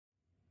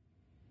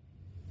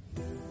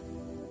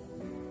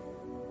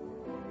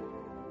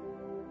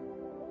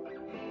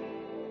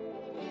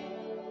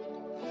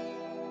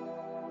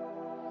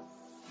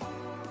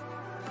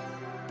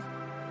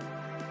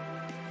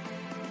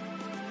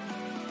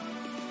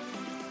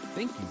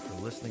Thank you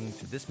for listening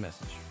to this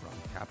message from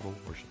Capital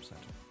Worship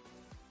Center.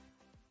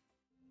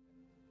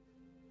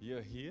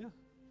 You're here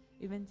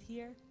U bent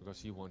hier,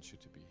 because He wants you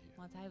to be here.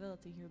 want Hij wil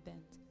dat u hier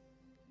bent.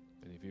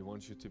 And if He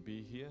wants you to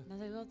be here, En als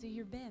Hij wil dat u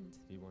hier bent,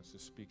 He wants to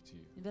speak to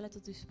you. dan wil Hij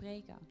tot u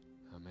spreken.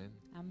 Amen.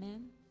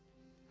 Amen.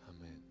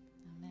 Amen.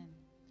 Amen.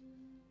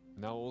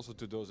 Now also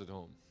to those at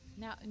home.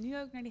 Nou, nu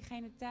ook naar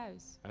diegene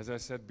thuis. As I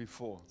said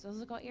before, Zoals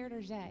ik al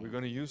eerder zei. we're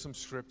going to use some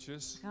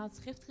scriptures We gaan wat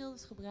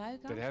schriftgedeeltes that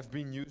gebruiken have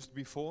been used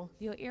before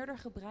die al eerder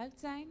gebruikt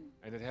zijn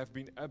and that have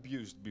been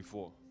abused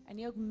before. en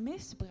die ook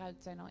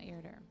misbruikt zijn al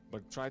eerder.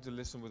 But try to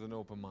listen with an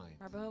open mind.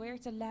 Maar probeer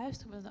te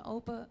luisteren met een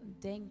open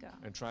denken.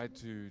 And try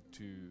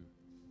to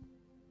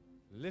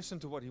listen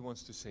to what He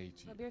wants to say to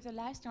you. Probeer te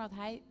luisteren wat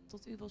Hij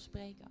tot u wil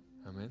spreken.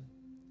 Amen.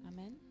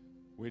 Amen.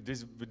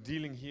 We're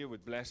dealing here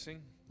with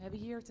blessing. We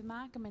hebben hier te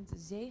maken met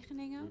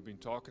zegeningen. We've been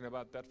talking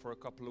about that for a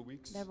couple of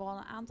weeks. Daar hebben we al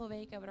een aantal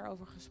weken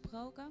daarover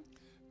gesproken.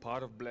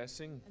 Part of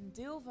blessing Een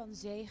deel van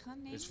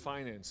zegening is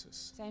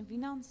finances. zijn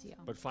financiën.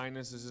 But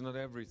finances is not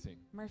everything.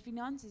 Maar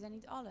financiën zijn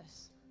niet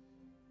alles.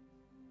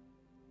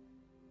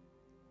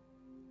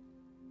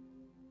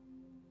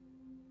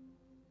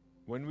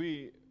 When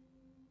we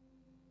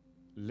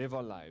live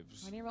our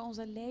lives, Wanneer we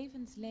onze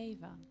levens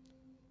leven,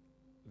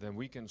 then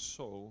we can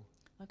sow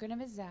dan kunnen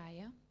we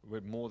zaaien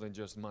with more than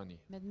just money.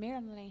 met meer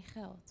dan alleen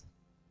geld.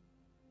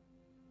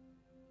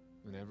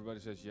 And everybody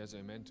says yes,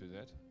 amen to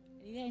that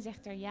En iedereen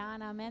zegt er ja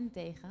en amen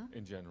tegen,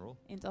 in general.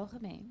 in het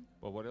algemeen.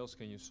 But what else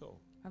can you sow?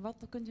 Maar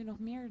wat kunt u nog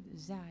meer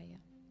zaaien?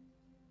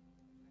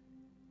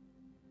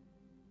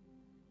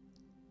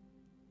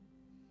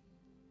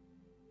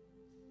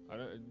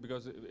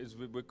 Because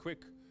we're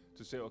quick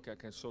to say, okay, I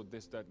can sow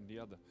this, that, and the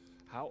other.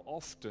 How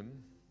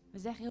often We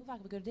zeggen heel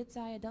vaak, we kunnen dit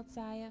zaaien, dat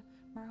zaaien.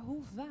 Maar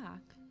hoe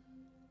vaak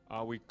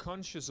are we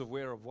conscious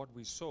aware of what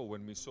we sow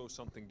when we sow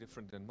something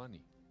different than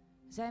money?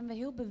 zijn we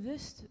heel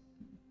bewust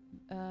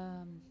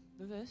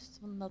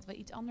van dat we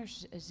iets anders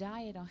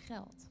zaaien dan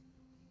geld?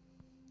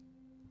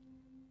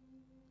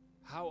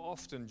 How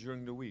often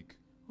during the week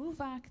Hoe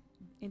vaak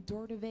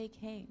door de week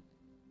heen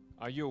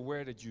are you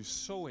aware that you're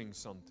sowing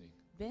something?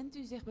 bent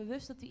u zich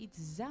bewust dat u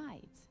iets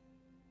zaait?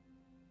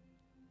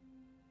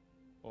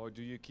 Or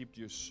do you keep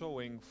your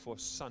sowing for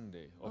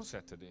Sunday or Of-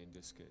 Saturday in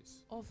this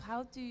case? Of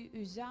houdt u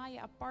uw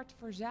zaaien apart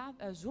voor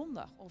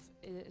zondag of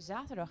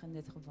zaterdag in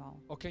dit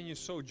geval? Or can you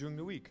sow during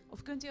the week?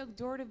 Of kunt u ook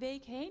door de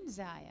week heen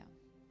zaaien?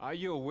 Are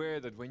you aware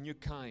that when you're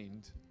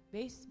kind,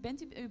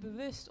 Bent u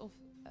bewust of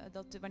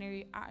dat wanneer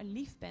u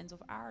lief bent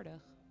of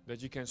aardig, that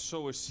you can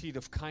sow a seed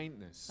of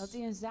kindness? dat u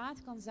een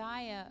zaad kan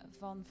zaaien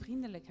van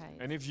vriendelijkheid?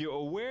 And if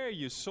you're aware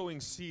you're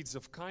sowing seeds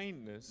of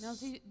kindness, En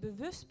als u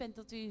bewust bent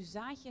dat u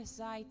zaadjes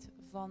zaait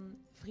van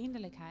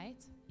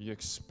vriendelijkheid, you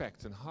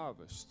expect an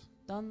harvest.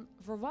 dan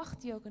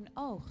verwacht u ook een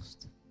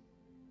oogst.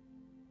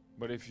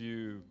 But if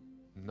you're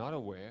not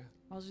aware,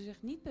 Maar als u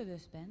zich niet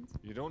bewust bent,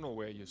 you don't know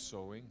where you're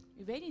sowing,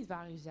 u weet niet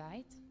waar u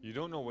zaait, you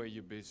don't know where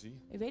you're busy,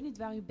 u weet niet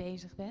waar u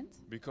bezig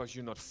bent, because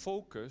you're not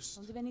focused,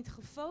 want u bent niet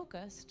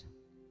gefocust,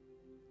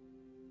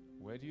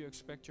 where do you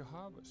expect your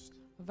harvest?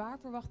 waar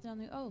verwacht u dan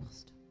uw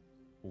oogst?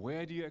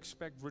 Where do you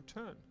expect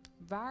return?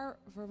 Waar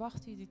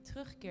verwacht u die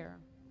terugkeer?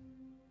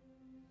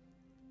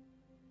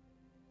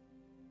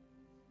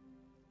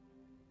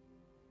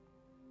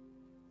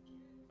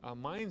 Our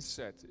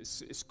mindset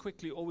is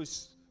quickly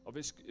always,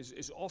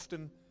 is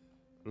often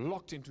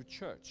locked into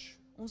church.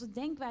 Onze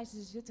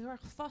denkwijze zit heel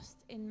erg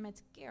vast in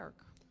met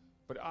kerk.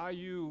 But are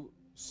you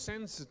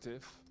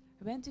sensitive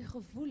Bent u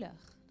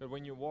gevoelig that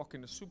when you walk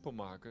in the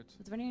supermarket,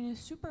 dat wanneer u in een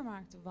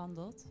supermarkt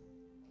wandelt,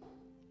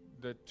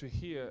 that to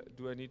hear,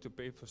 do I need to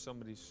pay for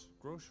somebody's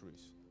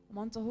groceries? om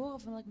dan te horen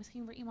van dat ik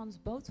misschien voor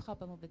iemands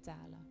boodschappen moet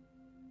betalen?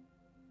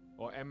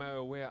 Or am I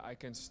aware I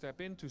can step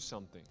into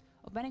something?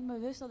 Of ben ik me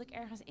bewust dat ik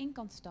ergens in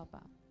kan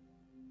stappen?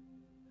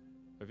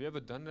 Have you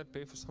ever done that,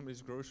 pay for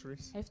somebody's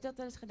groceries? Heeft u dat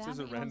wel eens gedaan? Just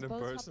a Dat iemands random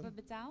boodschappen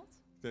person. betaald?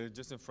 They're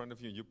just in front of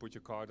you and you put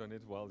your card on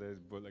it while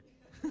they're like...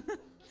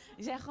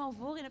 Je zegt gewoon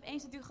voor en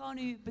opeens zet u gewoon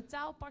uw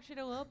betaalpasje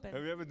erop. Have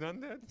you ever done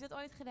that? Heeft u dat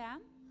ooit gedaan?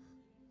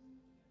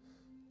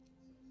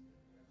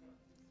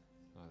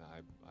 No,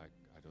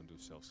 I don't do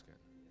self-scan.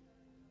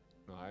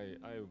 No,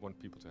 I want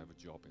people to have a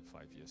job in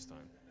 5 years'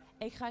 time.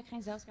 Ik ga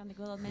geen zelfscan. Ik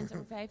wil dat mensen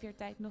over 5 jaar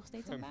tijd nog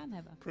steeds een baan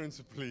hebben.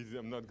 Principally,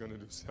 I'm not going to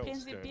do self-scan.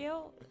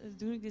 Principieel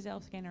doe ik de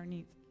zelfscanner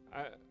niet.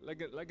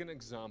 Like an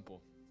example.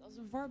 Dat is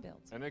een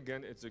voorbeeld. And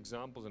again, it's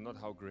examples and not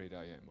how great I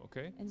am,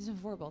 okay? En het is een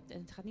voorbeeld.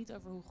 En het gaat niet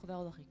over hoe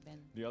geweldig ik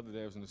ben. The other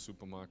day I was in the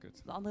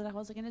supermarket. De andere dag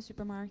was ik in de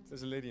supermarkt.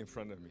 There's a lady in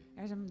front of me.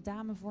 Er is een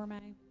dame voor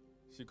mij.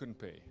 She couldn't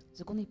pay.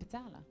 Ze kon niet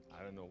betalen.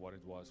 I don't know what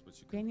it was, but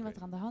she Ik weet niet couldn't wat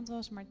er aan de hand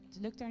was, maar het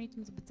lukte haar niet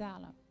om te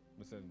betalen.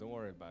 pay. I said, don't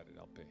worry about it,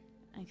 I'll pay.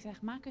 En ik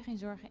zeg, maak u geen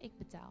zorgen, ik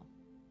betaal.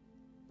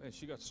 And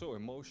she got so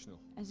emotional.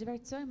 En ze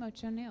werd zo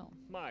emotioneel.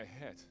 My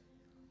head.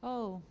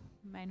 Oh,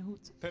 mijn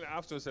hoed. Then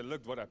afterwards I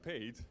looked what I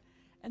paid.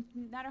 En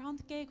naar de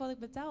hand keek wat ik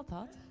betaald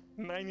had.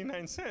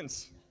 99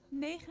 cents.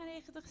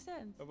 99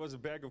 cent. That was a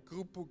bag of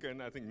kroephoek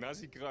and I think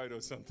nasi kruid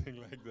or something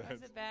like That was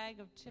that. a bag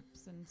of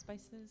chips and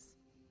spices.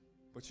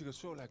 But she got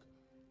so like,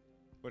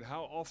 But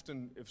how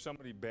often, if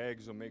somebody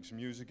begs or makes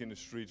music in the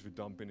streets, we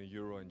dump in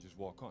 €1 and just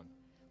walk on?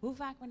 Hoe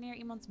vaak wanneer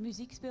iemand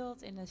muziek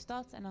speelt in de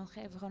stad en dan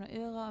geven we gewoon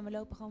 €1 en we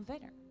lopen gewoon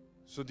verder.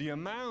 So the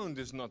amount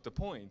is not the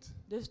point,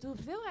 Dus de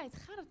hoeveelheid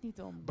gaat het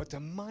niet om. but the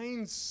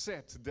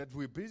mindset that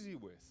we're busy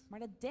with. Maar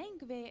de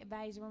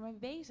denkwijze waar we mee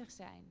bezig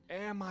zijn.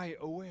 Am I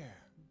aware?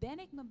 Ben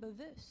ik me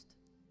bewust?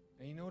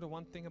 And you know the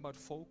one thing about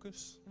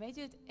focus? Weet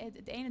je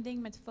het ene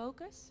ding met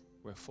focus?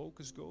 Where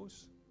focus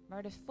goes,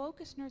 Waar de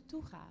focus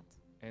naartoe gaat.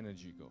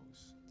 energy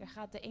goes. Daar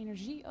gaat de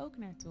energie ook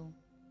naartoe.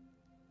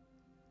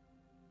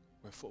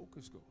 Where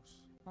focus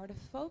goes, Waar de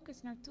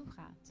focus naartoe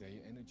gaat. there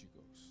your energy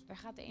goes. Daar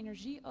gaat de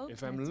energie ook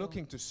If I'm naartoe.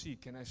 looking to see,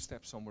 can I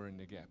step somewhere in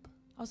the gap?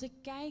 Als ik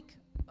kijk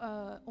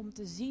om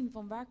te zien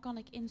van waar kan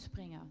ik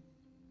inspringen,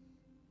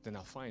 Then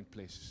I'll find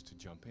places to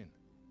jump in.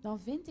 dan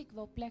vind ik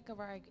wel plekken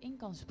waar ik in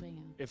kan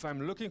springen. If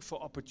I'm looking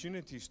for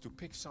opportunities to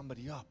pick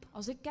somebody up,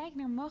 Als ik kijk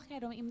naar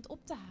mogelijkheden om iemand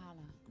op te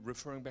halen,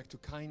 referring back to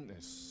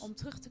kindness, om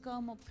terug te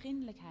komen op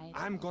vriendelijkheid,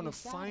 I'm op gonna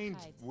find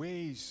liefdadigheid,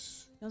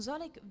 ways dan zal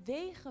ik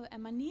wegen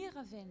en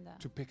manieren vinden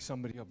to pick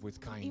somebody up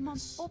with om iemand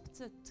kindness. op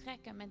te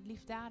trekken met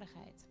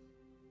liefdadigheid.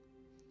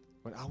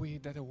 But are we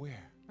that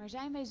aware? Maar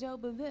zijn wij zo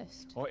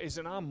bewust? Or is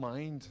in our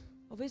mind,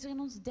 Of is er in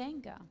ons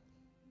denken,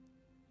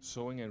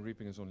 sowing and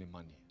reaping is only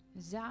money?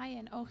 zaaien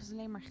en oogsten is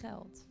alleen maar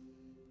geld?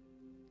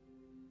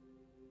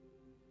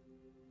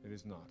 It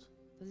is not.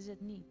 Dat is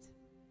het niet.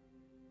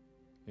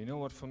 You know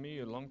what for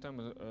me a long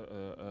time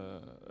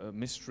a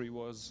mystery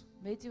was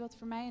Weet u wat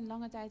voor mij een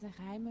lange tijd een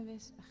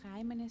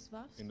geheimenis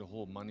was? in the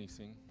whole money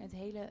thing? Het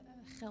hele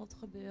geld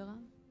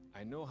gebeuren.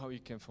 I know how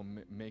you can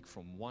make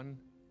from 1,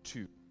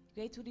 2. Ik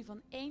weet hoe die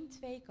van 1,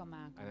 2 kan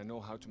maken. And I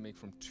know how to make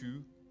from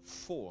 2,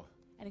 4.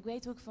 En ik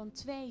weet hoe ik van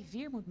 2,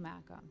 4 moet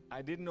maken.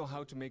 I didn't know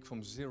how to make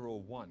from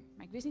 0, 1.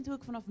 Maar ik wist niet hoe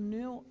ik vanaf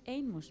 0,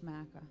 1 moest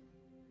maken.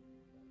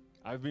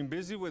 I've been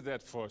busy with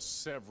that for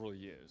several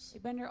years.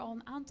 Ik ben er al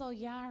een aantal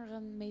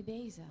jaren mee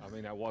bezig. I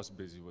mean, I was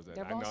busy with that.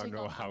 Daar I was now ik al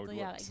know een how aantal it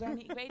jaren.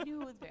 works. Ik weet nu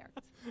hoe het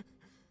werkt.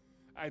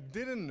 I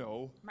didn't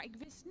know Maar ik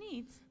wist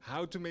niet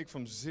how to make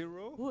from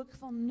 0, hoe ik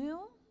van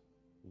 0,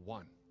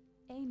 1.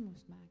 1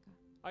 moest maken.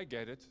 I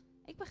get it.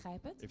 Ik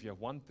begrijp het. If you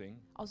have one thing,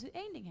 Als u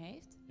 1 ding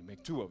heeft, you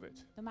make 2 of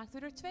it. dan maakt u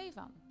er 2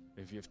 van.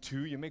 If you have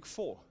 2, you make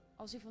 4.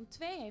 Als u van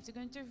 2 heeft, dan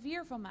kunt u er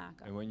 4 van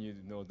maken. And when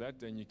you know that,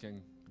 then you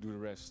can do the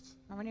rest.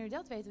 Maar wanneer u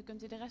dat weet, dan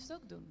kunt u de rest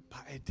ook doen.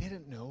 But I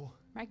didn't know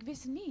Maar ik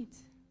wist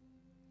niet.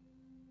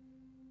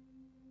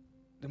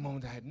 the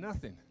moment I had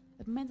nothing.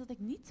 Het moment dat ik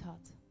niets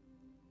had.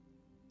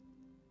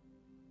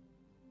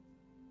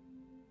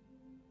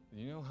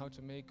 You know how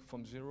to make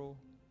from 0,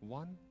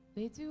 1?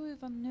 Weet u hoe u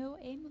van 0,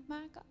 1 moet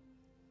maken?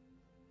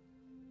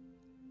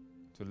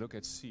 To look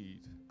at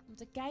seed Om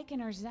te kijken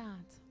naar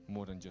zaad.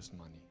 more than just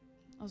money.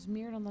 Als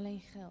meer dan alleen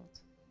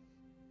geld.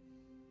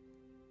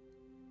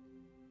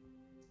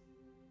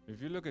 If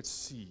you look at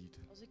seed,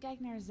 Als u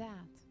kijkt naar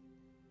zaad.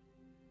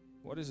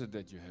 what is it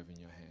that you have in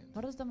your hand?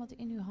 Wat is dan wat u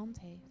in uw hand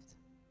heeft?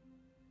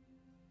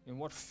 In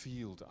what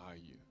field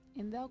are you?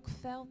 In welk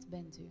veld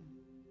bent u?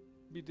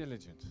 Be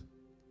diligent.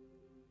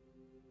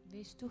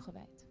 Wees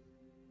toegewijd.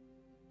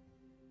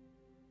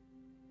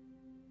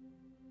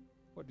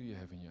 What do you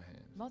have in your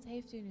hand? Wat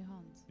heeft u in uw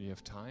hand? Do you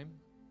have time?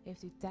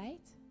 Heeft u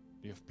tijd?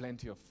 Do you have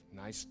plenty of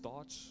nice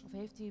thoughts? Of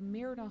heeft u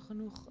meer dan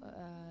genoeg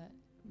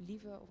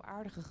lieve of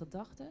aardige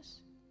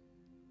gedachtes?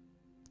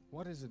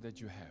 What is it that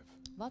you have?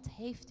 Wat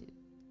heeft u?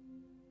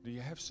 Do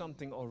you have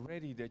something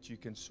already that you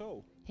can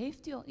sow?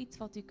 Heeft u al iets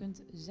wat u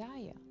kunt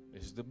zaaien?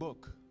 Is it the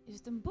book? Is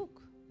het een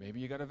boek? Maybe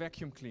you got a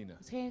vacuum cleaner.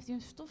 Misschien heeft u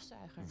een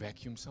stofzuiger.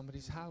 Vacuum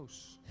somebody's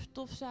house.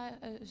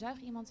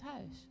 Zuig iemands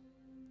huis.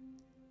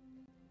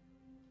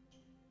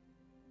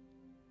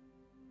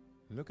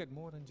 Look at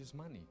more than just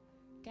money.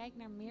 Kijk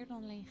naar meer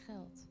dan alleen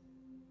geld.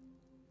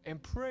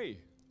 And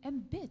pray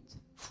En bid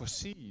for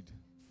seed.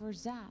 voor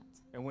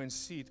zaad. And when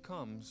seed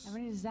comes, En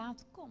wanneer de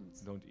zaad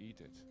komt, don't eat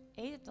it.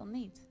 eet het dan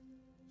niet.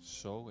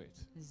 Sow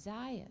it.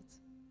 Zaai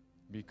het.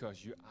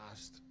 Because you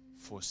asked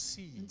for Want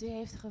seed. u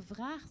heeft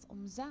gevraagd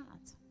om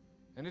zaad.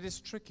 And it is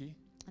tricky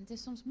En het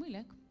is soms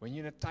moeilijk. when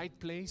you're in a tight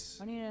place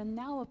Wanneer je in een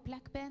nauwe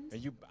plek bent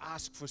and you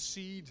ask for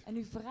seed. en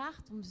u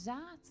vraagt om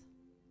zaad,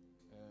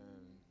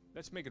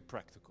 Let's make it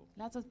practical.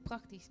 laten we het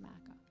praktisch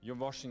maken. Your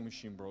washing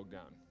machine broke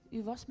down.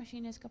 Uw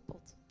wasmachine is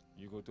kapot.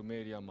 You go to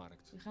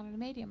Mediamarkt. U gaat naar de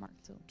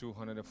mediamarkt toe.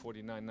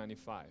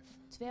 $249.95.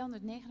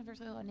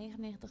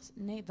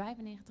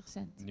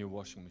 €249,95. New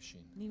washing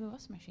machine. Nieuwe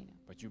wasmachine.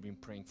 But you've been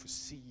praying for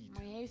seed.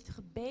 Maar je heeft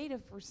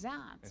gebeden voor And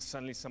zaad.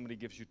 suddenly somebody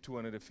gives you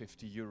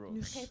 €250.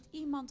 Nu geeft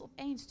iemand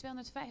opeens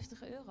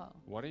 €250.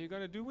 What are you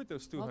going to do with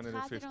those Wat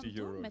gaat u dan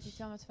 €250? doen met die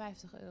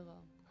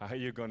 €250? Are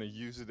you going to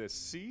use it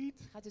as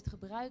seed? Gaat u het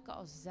gebruiken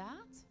als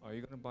zaad? Or are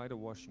you going to buy the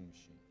washing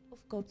machine?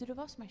 Of koopt u de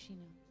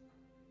wasmachine?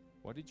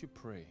 What did you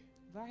pray?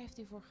 Waar heeft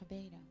u voor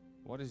gebeden?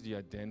 What is the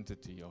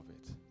identity of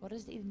it? Wat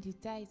is de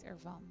identiteit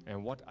ervan?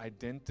 And what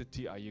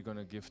identity are you going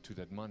to give to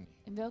that money?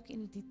 En welke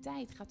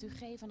identiteit gaat u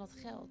geven aan dat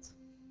geld?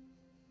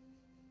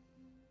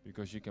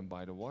 Because you can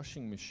buy the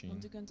washing machine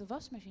Want u kunt de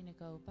wasmachine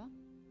kopen.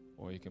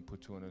 or you can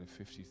put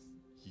 €250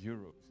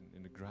 euros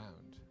in the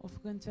ground. Of je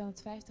kunt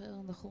 €250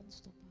 in de grond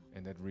stoppen.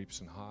 And that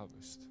reaps an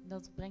harvest.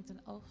 Dat brengt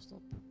een oogst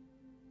op.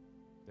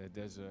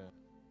 There's a,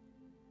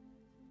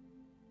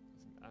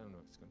 I don't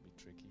know if it's going to be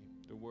tricky.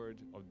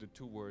 The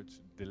two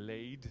words,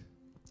 delayed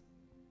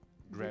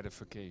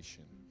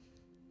gratification.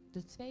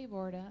 De 2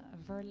 woorden,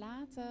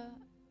 verlaten.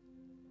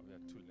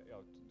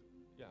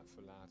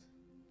 Verlaat.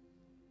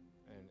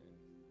 En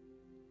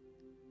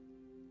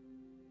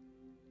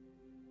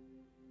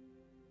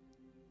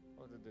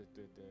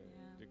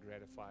the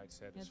gratified,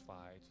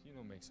 satisfied,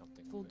 make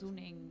something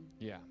voldoening.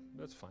 of it. Yeah,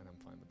 that's fine. I'm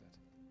fine with that.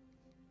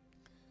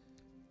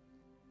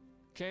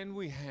 Can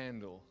we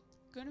handle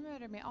Kunnen we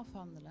ermee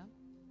afhandelen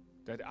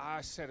that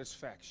our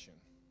satisfaction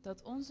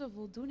dat onze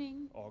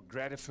voldoening or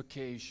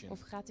gratification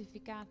of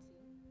gratificatie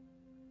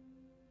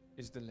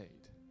is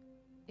delayed?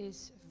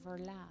 Is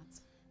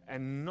verlaat.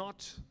 And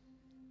not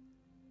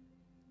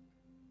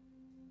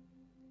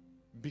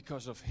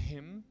because of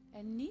him,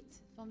 En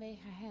niet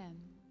vanwege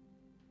hem,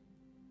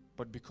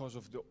 but because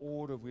of the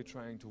order we're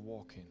trying to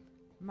walk in.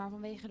 maar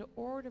vanwege de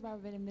orde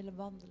waar we willen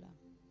wandelen.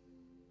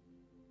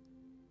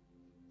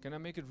 Can I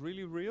make it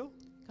really real?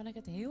 Kan ik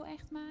het heel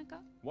echt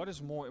maken? What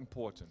is more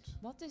important?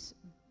 Wat is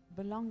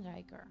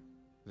belangrijker?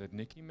 That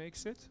Nikki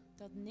makes it?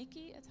 Dat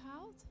Nikki het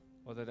haalt?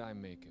 Or that I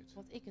make it?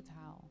 Wat ik het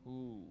haal?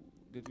 Ooh,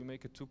 did we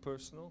make it too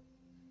personal?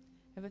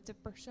 Hebben we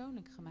het te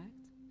persoonlijk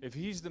gemaakt? If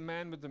he's the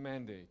man with the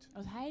mandate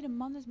Als hij de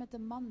man is met de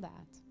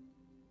mandaat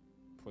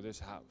for this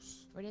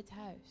house, voor dit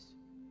huis.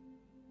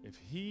 if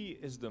he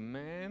is the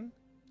man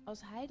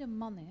Als hij de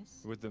man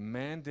is with the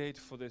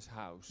mandate for this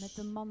house, met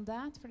de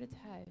mandaat voor dit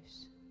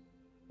huis.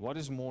 what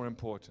is more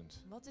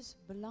important? Wat is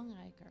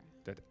belangrijker?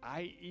 That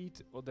I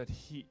eat or that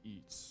he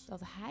eats?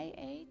 Dat hij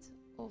eet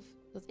of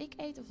dat ik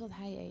eet of dat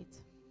hij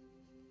eet?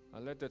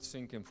 I'll let that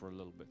sink in for a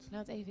little bit.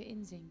 Laat even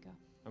inzinken.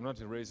 I'm not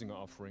raising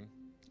an offering.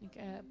 Ik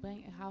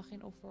haal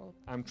geen offer op.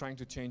 I'm trying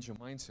to change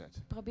your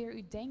mindset. Probeer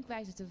uw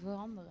denkwijze te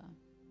veranderen.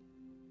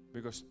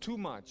 Because too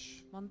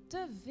much, Want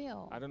te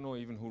veel. I don't know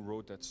even who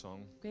wrote that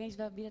song. Ik weet niet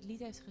eens wie dat lied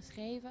heeft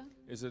geschreven.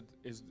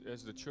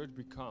 Has the church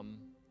become,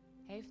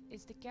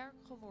 Is de kerk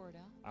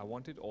geworden. I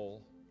want it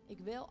all, Ik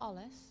wil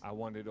alles. I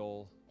want it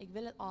all, Ik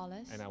wil het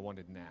alles. and I want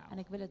it now. En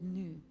ik wil het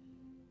nu.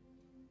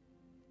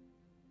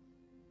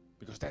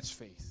 Because that's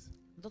faith.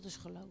 Dat is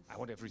geloof. I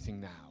want everything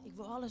now. Ik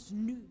wil alles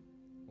nu.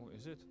 Oh,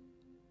 is it?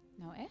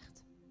 Nou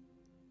echt?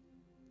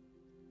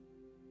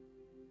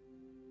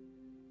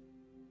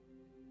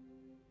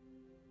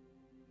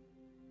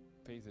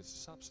 Faith is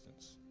a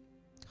substance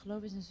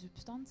Geloof is een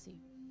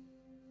substantie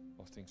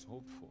of things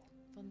hoped for.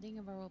 van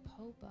dingen waar we op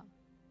hopen.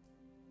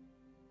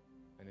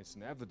 And it's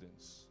an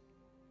evidence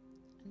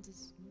En het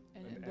is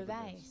An een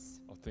bewijs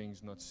of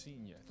things not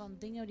seen yet. van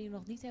dingen die we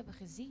nog niet hebben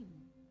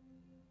gezien.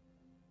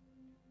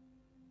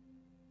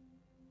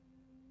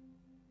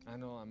 I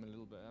know I'm a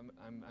little bit,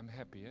 I'm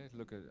happy.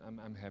 Look,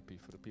 I'm happy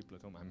for the people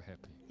at home. I'm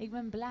happy. Ik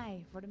ben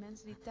blij voor de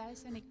mensen die thuis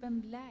zijn. Ik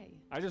ben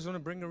blij. I just want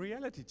to bring a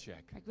reality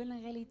check. Maar ik wil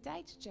een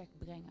realiteitscheck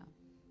brengen.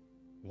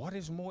 What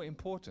is more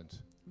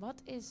important?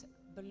 Wat is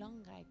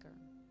belangrijker?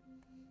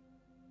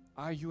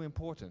 Are you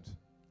important?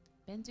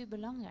 Bent u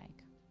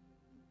belangrijk?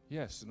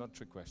 Yes, not a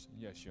trick question.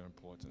 Yes, you're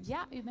important.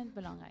 Ja, u bent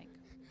belangrijk.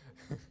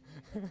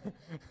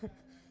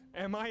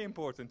 Am I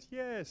important?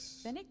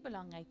 Yes. Ben ik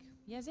belangrijk?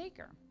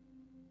 Jazeker.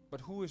 But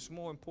who is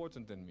more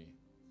important than me?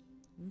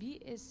 Wie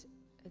is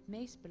het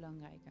meest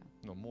belangrijke?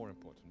 No, more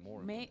important.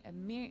 More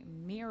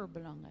important. Meer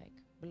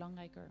belangrijk.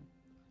 Belangrijker.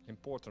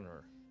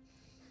 Importanter.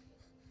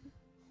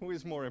 Who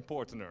is more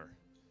importanter?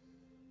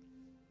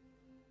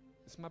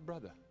 It's my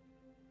brother.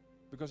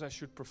 Because I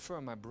should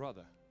prefer my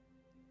brother.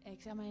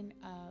 Ik zou mijn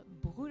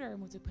broeder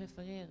moeten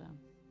prefereren.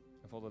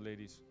 And for the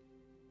ladies,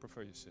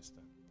 prefer your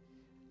sister.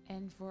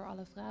 En voor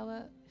alle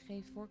vrouwen,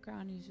 geef voorkeur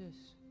aan uw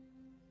zus.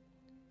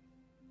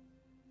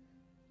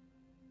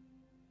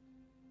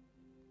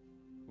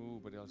 Ooh,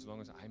 but as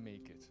long as I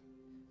make it.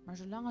 Maar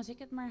zolang als ik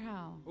het maar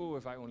haal. Oh,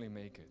 if I only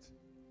make it.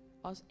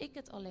 Als ik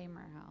het alleen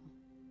maar haal.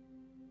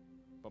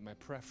 But my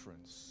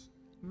preference,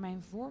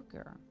 Mijn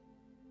voorkeur.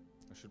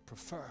 I should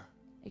prefer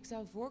Ik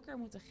zou voorkeur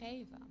moeten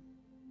geven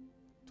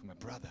to my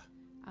brother,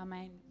 aan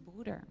mijn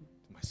broeder,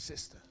 to my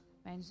sister.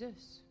 mijn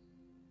zus.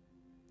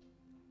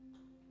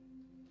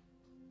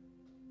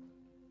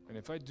 And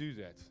if I do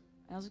that,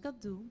 En als ik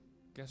dat doe,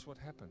 guess what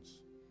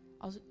happens?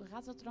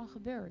 raad wat er dan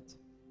gebeurt.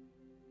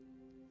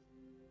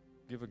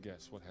 Give a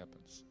guess what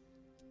happens.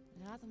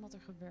 Raad hem wat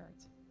er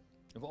gebeurt.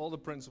 Of all the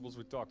principles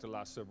we talked the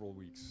last several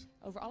weeks.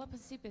 Over alle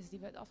principes die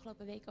we het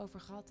afgelopen week over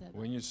gehad hebben.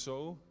 When you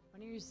sow,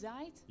 Wanneer je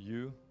zaait,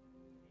 you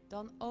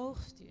dan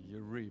oogst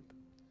u. reap.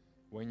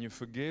 When you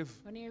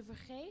forgive, Wanneer je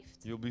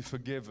vergeeft, you'll be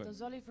forgiven. dan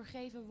zal u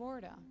vergeven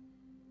worden.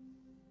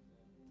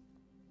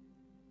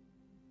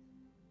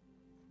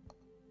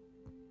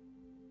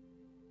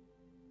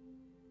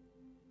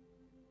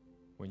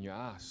 When you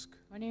ask,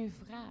 Wanneer je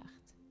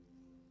vraagt,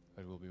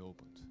 it will be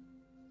opened.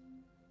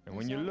 And dan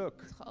when you zal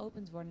look, het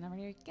geopend worden. En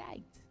wanneer je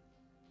kijkt,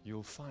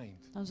 you'll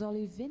find. dan zal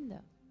u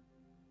vinden.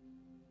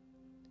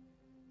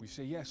 We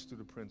say yes to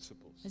the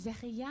principles. We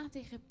zeggen ja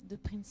tegen de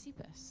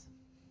principes.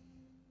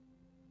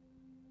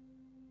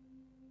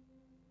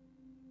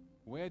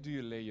 Where do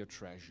you lay your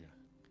treasure?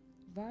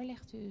 Waar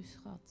legt u uw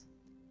schat?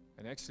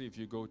 And actually, if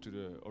you go to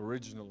the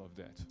original of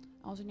that,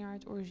 Als u naar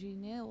het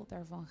origineel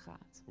daarvan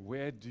gaat.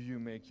 where do you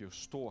make your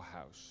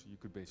storehouse? You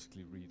could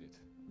basically read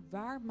it.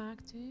 Waar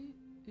maakt u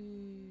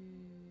uw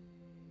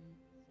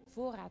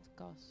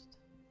voorraadkast?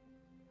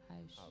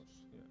 Huis. House,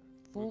 yeah.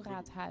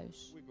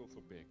 Voorraadhuis. We go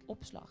for big.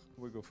 Opslag.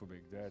 We go for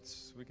big.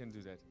 We can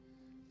do that.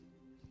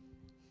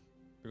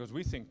 Because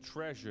we think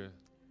treasure,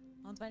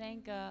 Want wij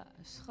denken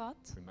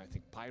schat. we might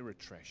think pirate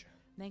treasure.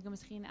 Denken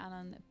misschien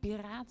aan een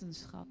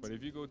piratenschat. But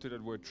if you go to that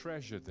word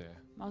treasure there,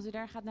 Maar als u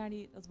daar gaat naar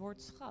dat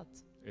woord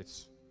schat.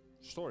 it's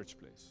storage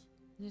place.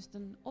 Dan is het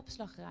een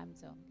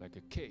opslagruimte. Like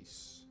a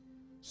case.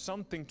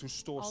 Something to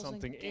store Als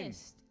something een in.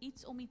 kist.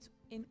 Iets om iets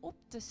in op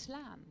te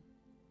slaan.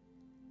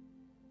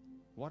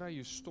 What are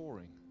you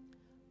storing?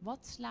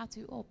 Wat slaat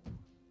u op?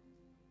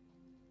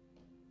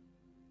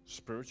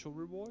 Spiritual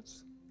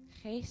rewards?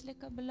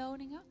 Geestelijke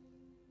beloningen?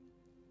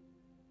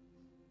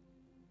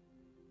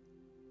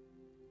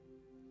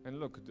 And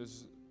look,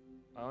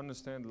 I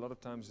understand a lot of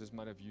times this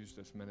might have used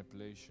as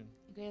manipulation.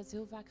 Ik weet dat het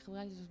heel vaak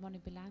gebruikt is als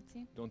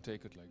manipulatie. Don't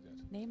take it like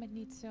that. Neem het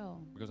niet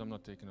zo. Because I'm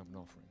not taking up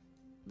an offering.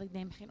 Want ik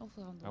neem geen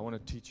offerande I op. want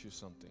to teach you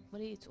something. Ik wil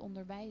je iets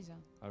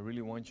onderwijzen. I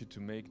really want you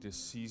to make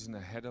this season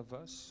ahead of Ik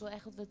us, wil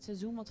echt dat het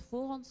seizoen wat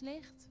voor ons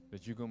ligt,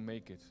 that you can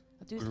make it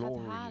dat u het gaat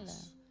halen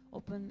glorious.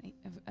 op een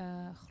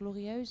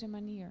glorieuze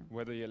manier.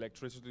 Whether your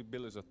electricity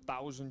bill is €1,000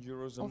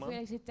 a Of uw month.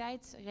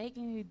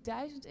 elektriciteitsrekening nu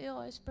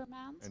 €1.000 is per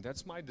maand. And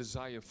that's my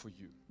desire for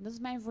you. Dat is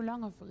mijn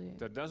verlangen voor u.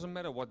 That doesn't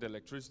matter what the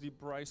electricity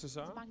prices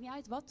Het are. maakt niet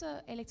uit wat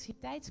de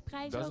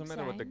elektriciteitsprijzen Doesn't ook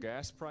matter what the zijn.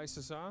 gas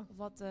prices are. Of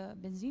wat de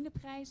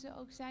benzineprijzen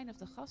ook zijn. Of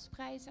de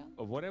gasprijzen.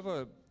 Or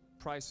whatever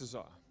prices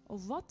are.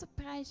 Of wat de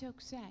prijzen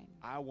ook zijn.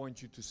 I want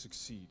you to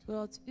succeed. Ik wil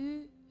dat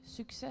u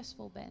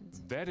succesvol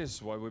bent. That is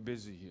why we're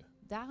busy here.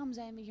 Daarom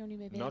zijn we hier nu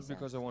mee Not bezig.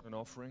 because I want an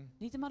offering.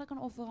 Niet omdat ik een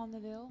offerande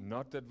wil.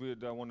 Not that I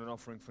want an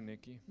offering for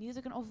Nikki. Niet dat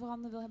ik een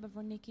offerande wil hebben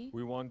voor Nicky.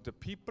 We want the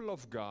people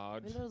of We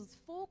God willen dat het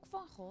volk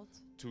van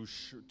God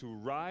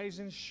to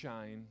rise and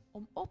shine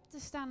om op te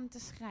staan en te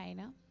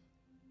schijnen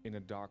in a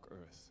dark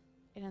earth.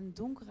 in een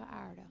donkere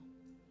aarde.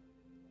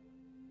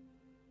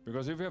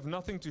 Because if we have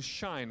nothing to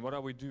shine, what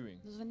are we doing?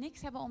 Dus als we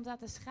niks hebben om te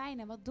laten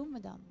schijnen, wat doen we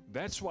dan?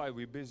 That's why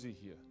we're busy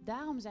here.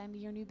 Daarom zijn we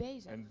hier nu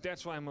bezig. And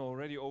that's why I'm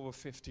already over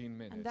 15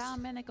 minutes. En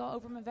daarom ben ik al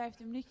over mijn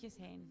 15 minuutjes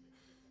heen.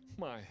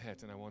 My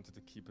head, and I wanted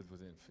to keep it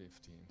within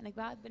 15. En ik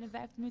wou het binnen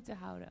 15 minuten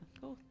houden.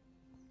 Cool.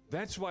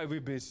 That's why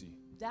we're busy.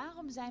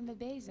 Daarom zijn we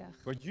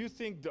bezig. But you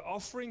think the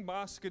offering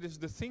basket is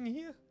the thing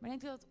here? Maar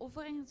denkt u dat het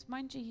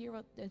offeringsmandje hier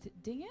wat het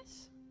ding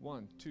is?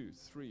 1, 2,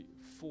 3,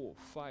 4,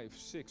 5,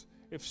 6.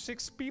 If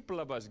 6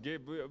 people of us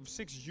gave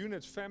 6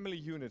 units,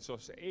 family units, or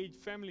 8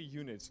 family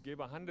units,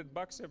 gave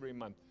 $100 every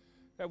month,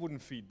 that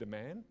wouldn't feed the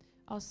man.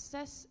 Als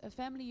 6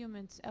 family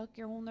units elke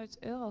keer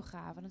 €100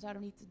 gaven, dan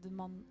zouden we niet de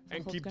man van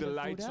And God keep the kunnen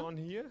lights voeden.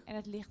 on here. En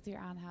het licht hier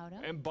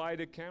aanhouden. And buy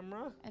the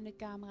camera. En de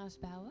camera's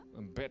bouwen.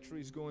 And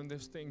batteries go in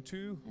this thing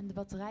too. En de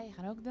batterijen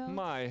gaan ook dood.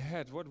 My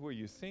head, what were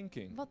you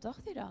thinking? Wat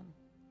dacht u dan?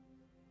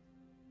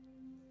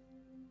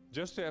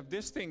 Just to have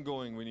this thing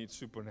going, we need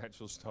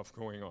supernatural stuff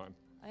going on.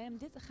 En om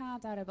dit te gaan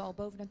houden hebben we al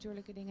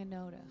bovennatuurlijke dingen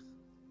nodig.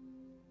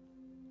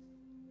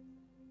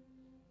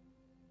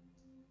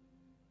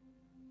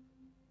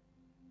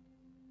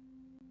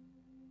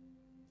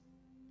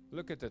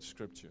 Look at that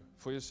scripture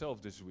for yourself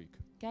this week.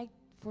 Kijk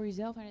voor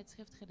jezelf naar het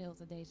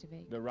schriftgedeelte deze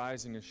week. The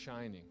rising and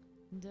shining.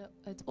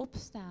 Het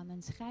opstaan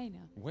en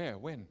schijnen. Where?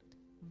 When?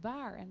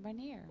 Waar en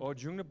wanneer? Oh,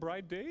 during the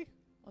bright day?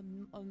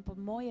 Op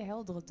een mooie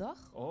heldere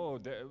dag. Oh,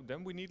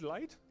 then we need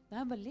light? Dan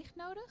hebben we licht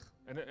nodig.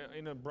 And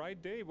in a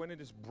bright day, when it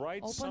is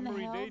bright Op een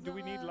summery day, do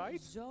we need heldere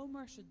light?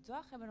 zomerse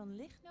dag hebben we dan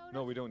licht nodig.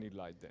 No, we don't need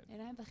light then. En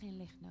dan hebben we geen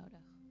licht nodig.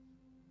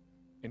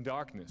 In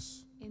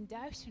darkness, In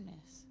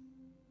duisternis.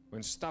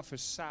 when stuff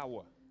is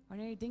sour,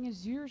 Wanneer dingen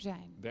zuur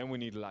zijn. then we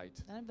need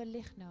light. Dan hebben we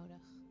licht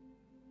nodig.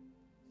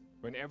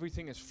 When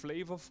everything is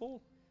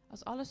flavorful,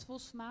 Als alles vol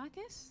smaak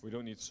is. we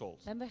don't need salt.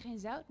 Dan hebben we geen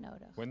zout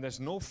nodig. When there's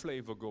no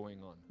flavor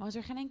going on, Maar als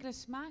er geen enkele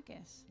smaak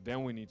is.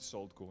 then we need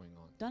salt going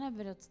on. Dan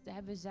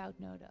hebben we zout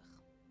nodig.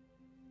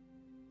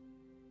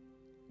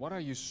 What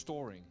are you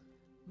storing?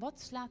 Wat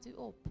slaat u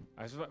op?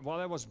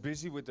 While I was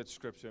busy with that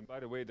scripture, and by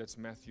the way, that's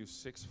Matthew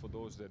 6 for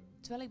those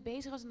Terwijl ik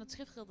bezig was in dat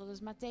schriftgedeelte, dat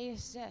is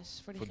Matthäus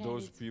 6 voor for degenen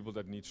those people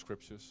that need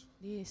scriptures.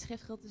 die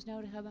schriftgedeeltes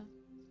nodig hebben.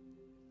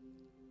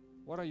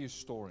 What are you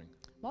storing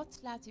Wat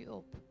slaat u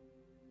op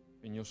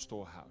in your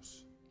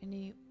storehouse? in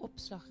die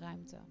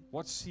opslagruimte?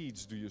 What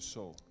seeds do you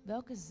sow?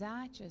 Welke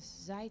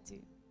zaadjes zaait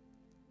u?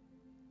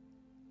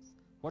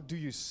 What do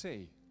you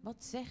say?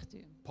 Wat zegt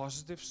u?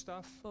 Positive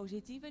stuff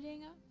Positieve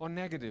dingen or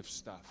negative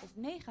stuff? of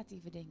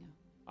negatieve dingen?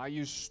 Are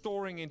you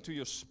storing into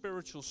your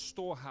spiritual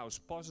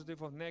storehouse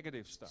positive or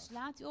negative stuff?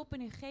 Slaat u op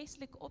in uw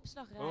geestelijke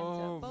opslagruimte?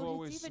 Oh, woe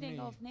Positieve is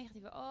dingen me. of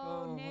negatieve?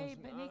 Oh nee,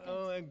 ben ik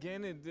Oh, het?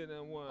 again it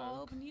didn't work.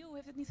 Oh, opnieuw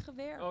heeft het niet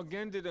gewerkt. Oh,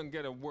 again didn't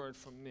get a word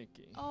from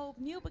Nikki. Oh,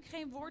 opnieuw heb ik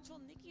geen woord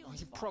van Nicky Oh, you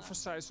ontvangen.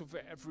 prophesize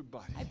over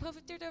everybody. Hij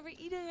profiteert over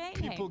iedereen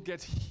People heen.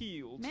 get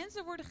healed.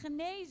 Mensen worden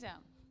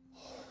genezen.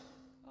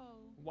 Oh,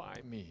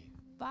 Why me?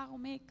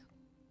 waarom ik?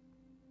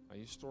 Are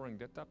you storing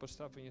that type of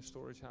stuff in your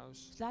storage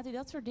house? Slaat u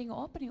dat soort dingen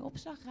op in uw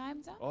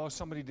opslagruimte? Oh,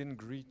 somebody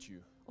didn't greet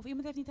you. Of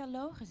iemand heeft niet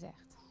hallo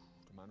gezegd?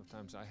 The amount of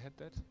times I had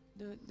that,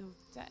 De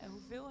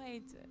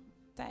hoeveelheid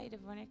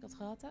tijden wanneer ik dat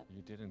gehad heb?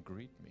 you didn't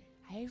greet me.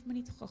 Hij heeft me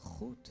niet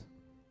gegroet.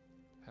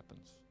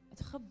 Happens.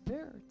 Het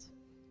gebeurt.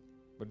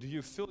 But do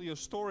you fill your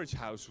storage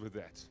house with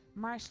that?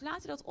 Maar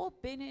slaat u dat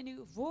op binnen in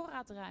uw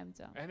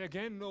voorraadruimte? And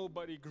again,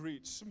 nobody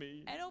greets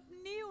me. En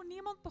opnieuw,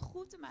 niemand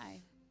begroette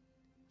mij.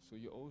 So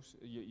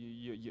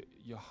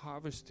you're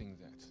harvesting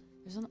that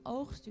Dus dan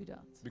oogst u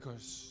dat.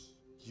 because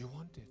you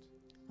want it.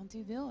 Want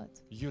u wil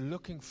het. You're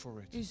looking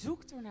for U it.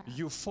 zoekt ernaar.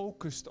 You're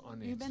focused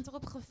on U it. bent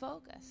erop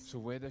gefocust.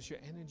 So where does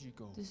your energy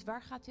go? Dus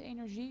waar gaat uw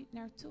energie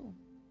naartoe?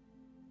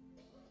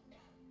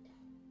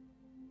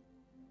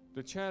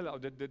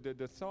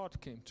 The thought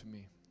came to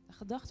me. De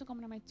gedachte kwam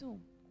naar mij toe.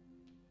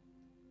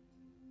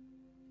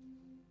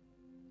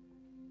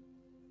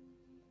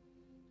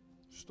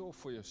 Store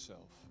for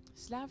yourself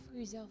Sla voor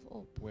jezelf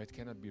op. where it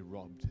cannot be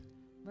robbed.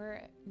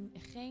 Waar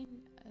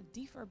geen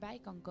dief erbij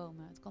kan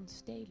komen. Het kan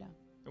stelen.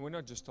 And we're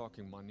not just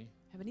talking money,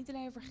 We hebben niet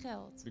alleen over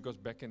geld. because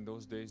back in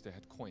those days they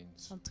had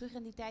coins. Want terug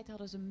in die tijd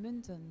hadden ze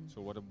munten.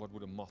 So what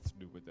would a moth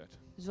do with that?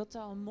 Dus wat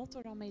zou een mot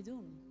er dan mee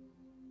doen?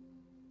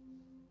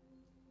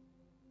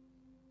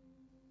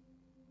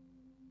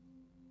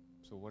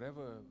 So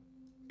whatever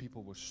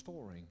people were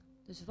storing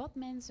Dus wat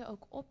mensen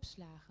ook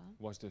opslagen,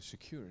 was their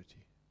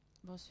security,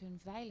 was hun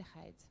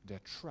veiligheid.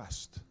 their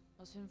trust.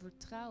 Was hun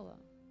vertrouwen.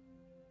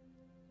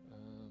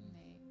 Um,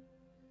 Nee.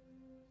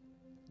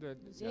 their,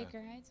 De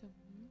zekerheid.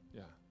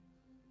 yeah.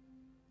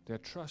 Their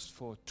trust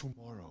for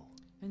tomorrow.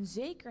 Hun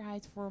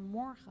zekerheid voor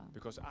morgen.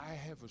 Because I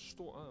have a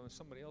store.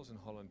 Somebody else in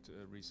Holland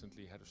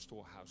recently had a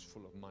storehouse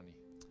full of money.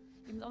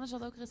 Iemand anders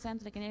had ook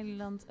recentelijk in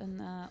Nederland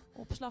een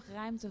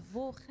opslagruimte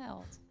vol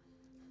geld.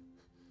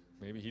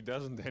 Maybe he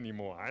doesn't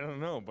anymore. I don't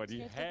know. But he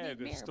Heeft het niet had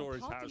a meer, storage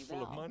maar had house hij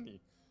full of wel. money.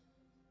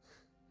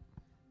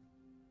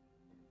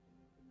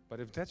 But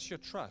if that's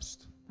your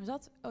trust, Maar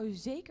dat uw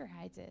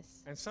zekerheid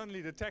is. and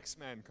suddenly the tax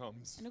man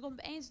comes, En dan komt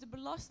opeens de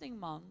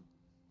belastingman.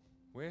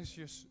 where's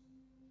your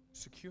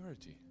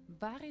security?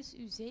 Waar is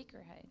uw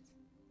zekerheid?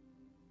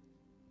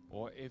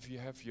 Or if you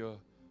have your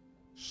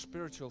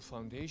spiritual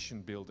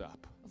foundation built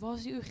up. Of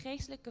als u uw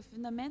geestelijke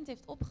fundament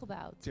heeft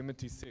opgebouwd.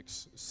 Timothy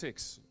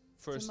 6.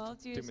 First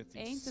Timothy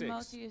 1 6.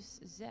 Timotheus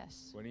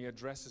 6. When he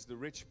addresses the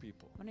rich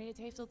people. Wanneer je het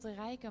heeft tot de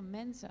rijke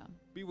mensen.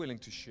 Be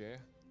willing to share.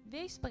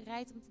 Wees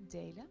bereid om te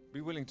delen.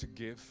 Be willing to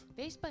give.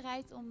 Wees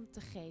bereid om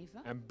te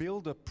geven. And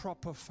build a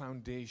proper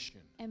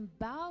foundation. En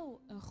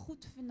bouw een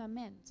goed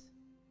fundament.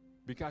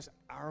 Because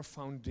our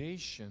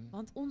foundation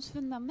Want ons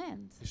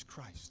fundament is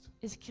Christ.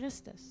 is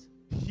Christus.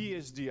 He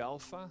is the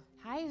Alpha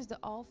Hij is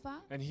de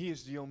alfa and He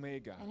is the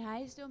Omega. en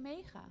hij is de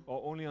omega.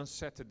 Or only on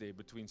Saturday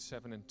between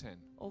 7 and 10.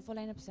 Of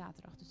alleen op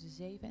zaterdag tussen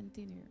 7 en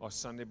 10 uur. Or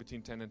Sunday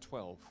between 10 and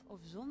 12. Of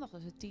zondag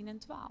tussen 10 en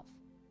 12.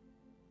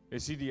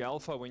 Is He the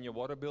Alpha when your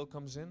water bill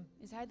comes in?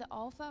 Is hij de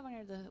alfa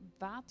wanneer de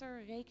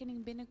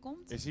waterrekening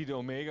binnenkomt? Is He the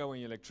Omega when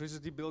your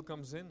electricity bill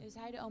comes in? Is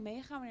hij de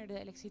omega wanneer de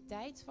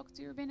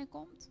elektriciteitsfactuur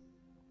binnenkomt?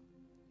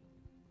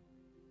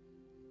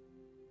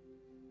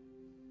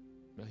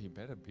 No, He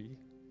better be.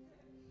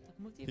 Dat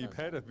moet hij He wel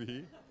zijn. better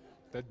be.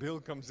 That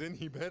bill comes in,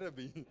 He better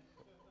be.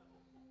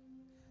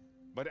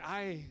 But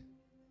I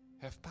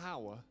have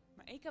power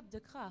Maar ik heb de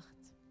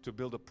kracht to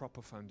build a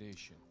proper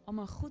foundation. om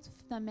een goed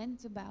fundament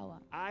te bouwen.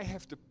 I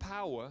have the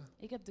power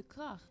Ik heb de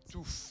kracht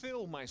to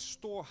fill my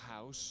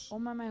storehouse.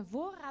 om mijn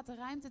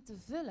voorraadruimte te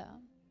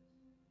vullen.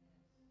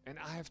 And I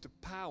have the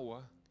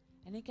power,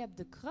 En ik heb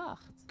de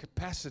kracht,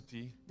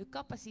 capacity, de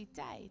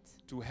capaciteit,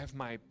 to have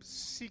my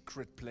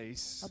secret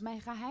place dat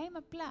mijn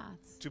geheime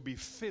plaats, to be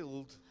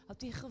filled, dat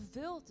die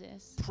gevuld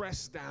is,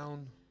 pressed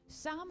down,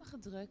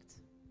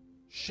 samengedrukt,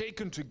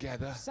 shaken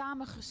together,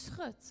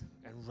 samengeschud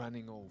and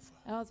running over.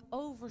 en dat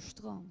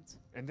overstroomt.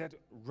 And that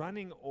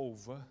running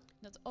over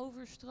Dat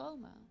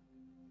overstromen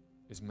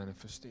is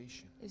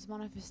manifestation. is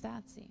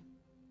manifestatie.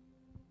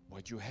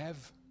 What you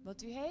have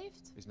Wat u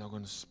heeft, is now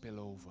going to spill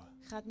over.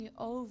 gaat nu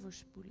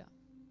overspoelen.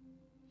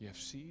 You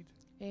have seed,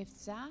 U heeft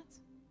zaad,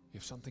 you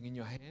have something in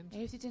your hand, u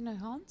heeft het in uw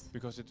hand,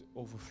 because it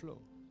overflow.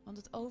 want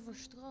het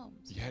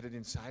overstroomt. You had it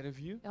inside of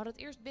you, U had het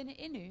eerst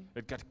binnenin u.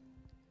 it got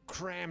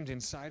crammed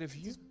inside of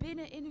Het you, is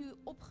binnenin u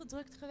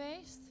opgedrukt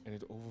geweest. and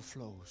it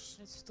overflows.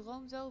 Het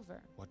stroomt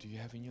over. What do you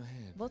have in your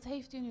hand? Wat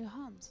heeft u in uw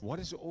hand? What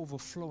is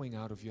overflowing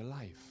out of your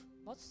life?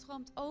 Wat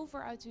stroomt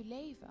over uit uw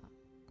leven?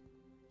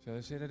 Shall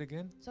I say that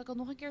again? Zal ik het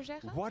nog een keer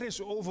zeggen? What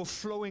is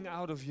overflowing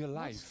out of your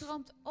Wat life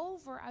stroomt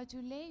over uit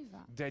uw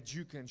leven? that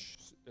you can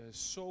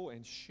sow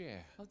and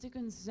share? Wat u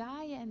kunt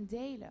zaaien en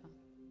delen.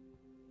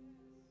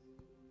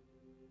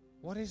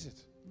 What is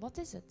it? Wat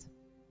is het?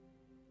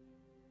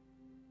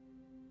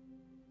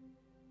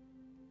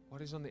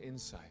 What is on the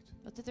inside?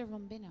 Wat zit er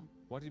van binnen?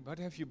 What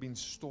have you been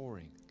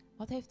storing?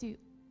 Wat heeft u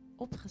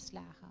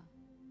opgeslagen?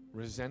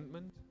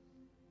 Resentment?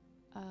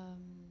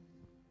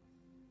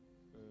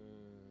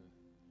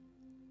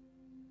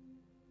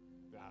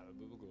 Ja, dat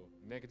doe ik wel.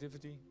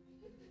 Negativity?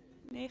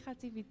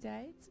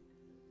 Negativiteit?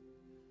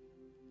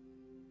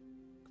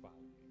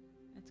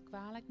 Het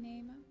kwalijk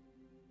nemen.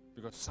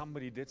 Because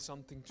somebody did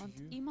something to Want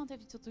you. iemand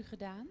heeft iets tot u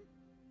gedaan.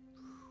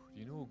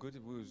 You know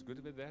who's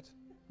good with that?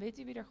 Weet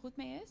u wie er goed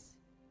mee is?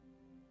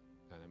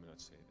 No, let me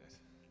not say that.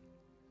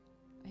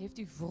 Heeft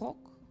u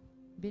wrok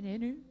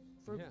binnenin u?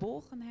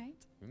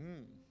 Verbolgenheid?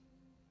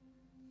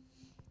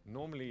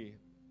 Normally,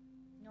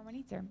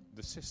 Normaliter.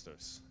 the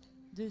sisters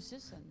De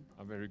zussen.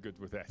 are very good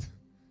with that.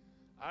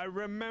 I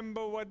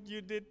remember what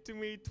you did to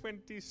me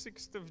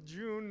 26th of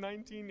June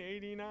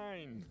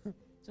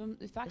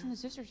 1989. Vaak zijn de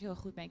zusters heel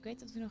goed mee. Ik weet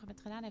wat u nog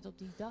met gedaan heeft op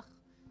die dag.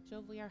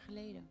 Zoveel jaar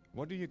geleden.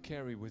 What do you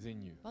carry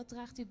within you? Wat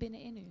draagt u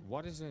binnenin u?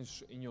 What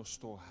is in your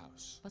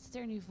storehouse? Wat zit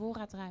er in uw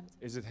voorraadruimte?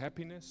 Is it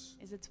happiness?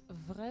 Is het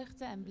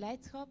vreugde en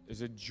blijdschap? Is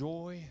it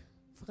joy?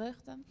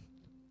 Vreugde?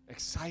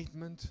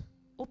 Excitement?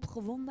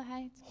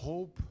 Opgewondenheid?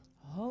 Hope?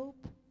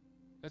 Hoop?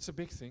 That's a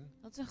big thing.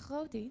 Dat is een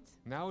groot iets.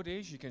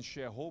 Nowadays you can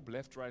share hope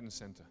left, right and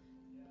center.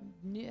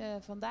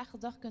 Nu, vandaag de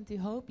dag kunt u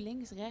hoop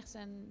links, rechts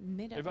en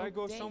midden If ook I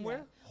go delen.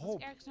 somewhere, Als hope.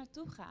 ik ergens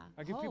naartoe ga.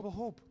 I give people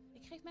hope.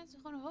 Ik geef mensen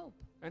gewoon hoop.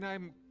 And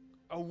I'm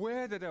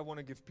aware that I want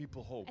to give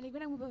people hope. En ik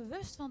ben er ook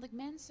bewust van dat ik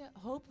mensen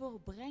hoop wil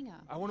brengen.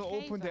 I want to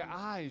geven. open their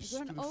eyes Ik wil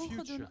to hun the ogen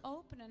future. doen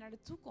openen naar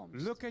de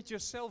toekomst. Look at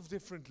yourself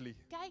differently.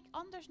 Kijk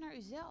anders naar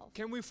uzelf.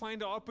 Can we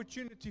find an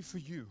opportunity for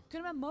you?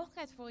 Kunnen we een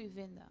mogelijkheid voor u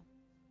vinden?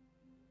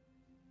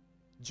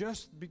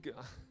 Just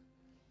because...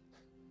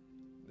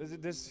 This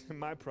is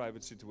my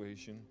private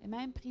situation. In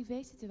mijn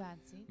privé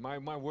situatie.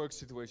 My work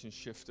situation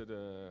shifted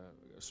a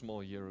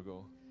small year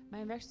ago.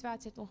 Mijn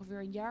werksituatie heeft ongeveer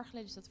een jaar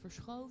geleden is dat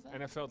verschoven.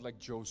 And I felt like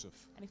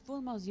Joseph En ik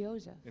voelde me als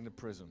Jozef. in the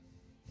prison.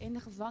 In de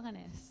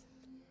gevangenis.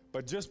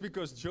 But just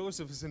because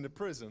Joseph is in the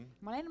prison,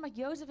 Maar alleen omdat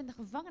Jozef in de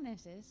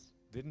gevangenis is,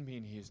 didn't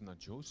mean he is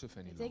not Joseph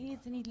any betekent niet longer.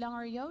 dat hij niet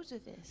langer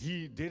Jozef is.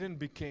 He didn't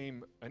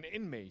become an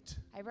inmate.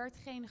 Hij werd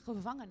geen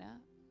gevangene.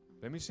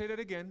 Let me say that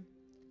again.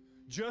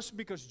 Just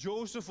because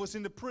Joseph was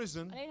in the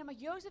prison, Alleen omdat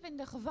Jozef in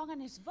de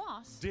gevangenis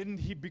was, didn't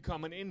he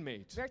become an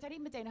inmate. werd hij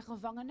niet meteen een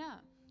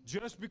gevangene.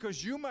 Just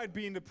because you might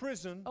be in the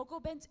prison, Ook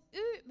al bent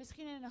u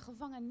misschien in een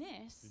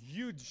gevangenis,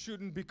 you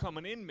shouldn't become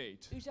an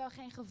inmate. u zou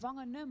geen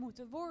gevangene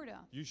moeten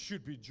worden. You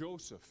should be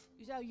Joseph.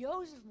 U zou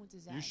Jozef moeten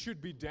zijn. You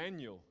should be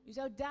Daniel. U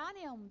zou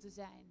Daniel moeten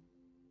zijn.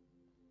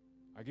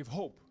 I give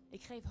hope.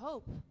 Ik geef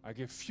hoop. I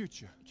give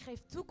future. Ik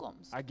geef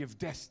toekomst. I give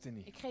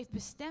destiny. Ik geef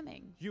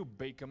bestemming. You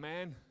baker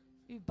man,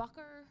 U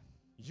bakker,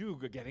 you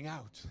are getting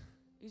out.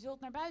 u zult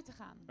naar buiten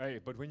gaan.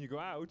 Hey, but when you go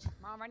out,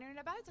 Maar wanneer u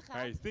naar buiten gaat,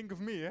 hey, think of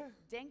me, eh?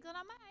 denk dan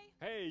aan mij.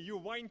 Hey,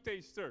 you wine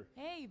taster.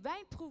 Hey,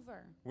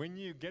 wijnproever. When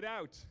you get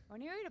out,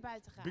 Wanneer u naar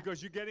buiten gaat.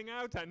 because you're getting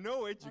out, I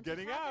know it, you're Want u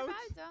getting gaat out. naar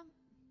buiten.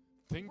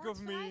 Think Wordt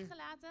of me.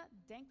 vrijgelaten,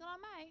 denk dan aan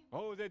mij.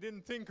 Oh, they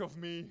didn't think of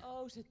me.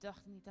 Oh, ze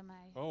dachten niet aan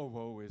mij. Oh,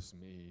 woe is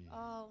me.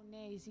 Oh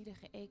nee,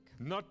 zielige ik.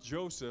 Not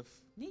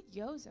Joseph. Niet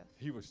Jozef.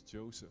 He was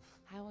Joseph.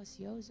 Hij was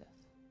Jozef.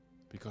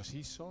 Because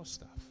he saw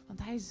stuff. Want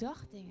hij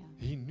zag dingen.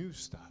 He knew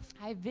stuff.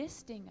 Hij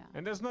wist dingen.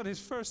 And that's not his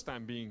first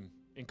time being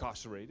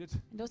incarcerated.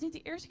 En dat was niet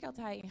de eerste keer dat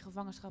hij in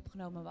gevangenschap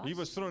genomen was. He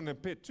was thrown in a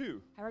pit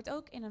too. Hij werd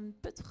ook in een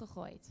put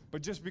gegooid.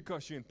 But just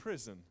because you're in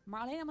prison,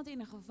 Maar alleen omdat je in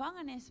een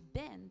gevangenis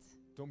bent,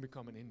 don't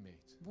become an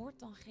inmate. word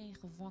dan geen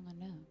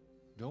gevangene.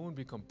 Don't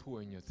become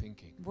poor in your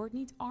thinking. Word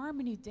niet arm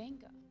in uw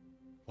denken.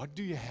 What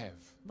do you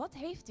have? Wat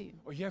heeft u?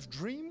 Oh, you have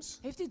dreams?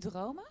 Heeft u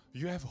dromen?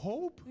 You have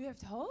hope? U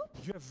heeft hoop?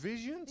 You have U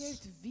visions?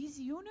 heeft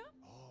visioenen?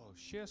 Oh,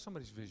 share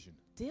somebody's vision.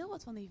 Deel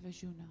wat van die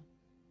visioenen.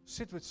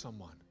 Sit with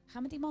someone Ga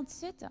met iemand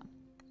zitten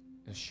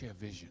and share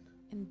vision.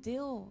 en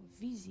deel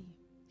visie.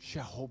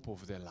 Share hope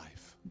over their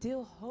life.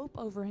 Deel hoop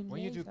over hun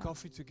When you do leven.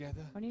 coffee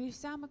together, Wanneer jullie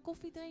samen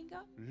koffie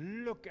drinken,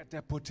 look at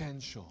their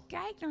potential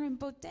kijk naar hun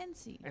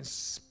potentie and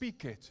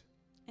speak it.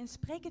 en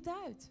spreek het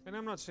uit. And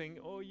I'm not saying,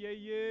 oh,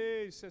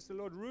 yeah, says the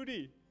Lord,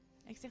 Rudy.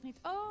 Ik zeg niet,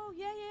 oh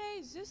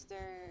jee,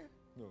 zuster.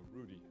 No,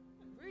 Rudy.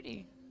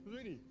 Rudy.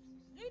 Rudy.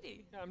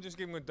 Rudy. Yeah, I'm just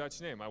giving a Dutch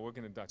name. I work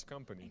in a Dutch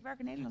company. Ik werk in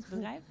een Nederlands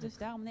bedrijf, dus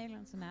daarom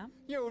Nederlandse naam.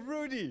 Yo,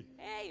 Rudy.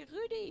 Hey,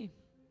 Rudy.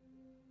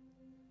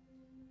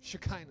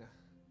 Shekinah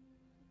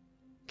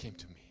came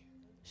to me.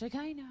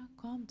 Shekinah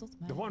kwam tot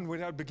mij. The one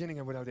without beginning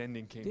and without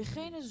ending came to me.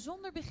 Degene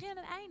zonder begin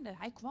en einde.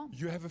 Hij kwam.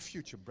 You have a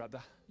future,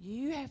 brother.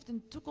 U heeft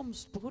een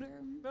toekomst, broeder.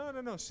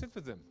 No, sit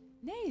with them.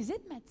 Nee,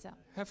 zit met ze.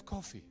 Have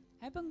coffee.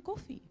 Heb een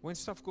koffie. When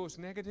stuff goes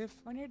negative,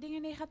 Wanneer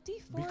dingen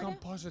negatief become worden,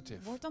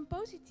 positive. word dan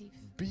positief.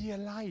 Be a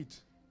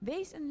light.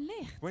 Wees een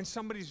licht. When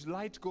somebody's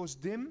light goes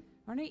dim,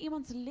 Wanneer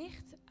iemands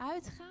licht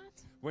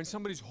uitgaat, when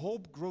somebody's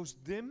hope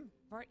grows dim,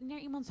 wanneer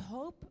iemands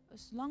hoop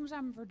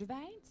langzaam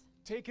verdwijnt,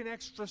 take an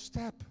extra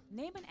step.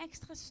 neem een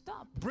extra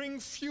stap.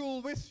 Bring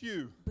fuel with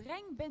you.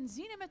 Breng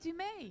benzine met u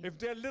mee. If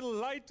their little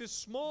light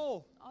is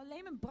small,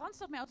 Alleen een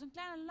brandstof mee. Als een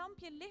klein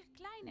lampje licht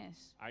klein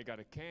is, I got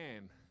a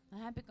can. dan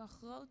heb ik een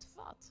groot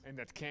vat. And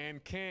that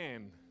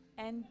can.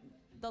 En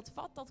dat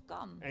vat, dat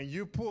kan. And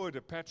you pour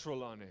the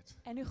petrol on it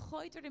En u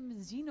gooit er de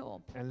benzine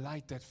op. and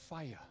light that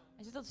fire.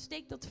 Hij zegt, dat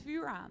steekt dat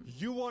vuur aan.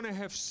 You want to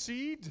have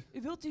seed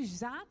Wilt u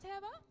zaad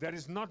hebben? that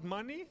is not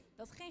money?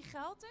 Dat geen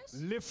geld is?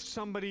 Lift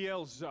somebody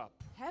else up.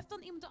 Hef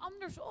dan iemand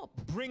anders op.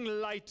 Bring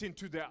light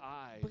into their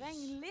eyes.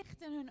 Breng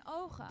licht in hun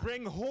ogen.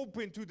 Bring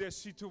hope into their Breng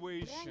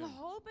situation.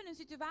 hoop in hun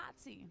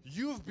situatie.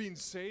 You've been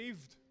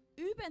saved.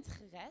 U bent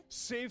gered.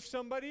 Save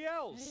somebody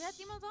else. Red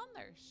iemand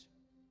anders.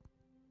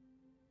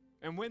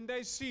 And when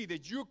they see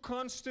that you're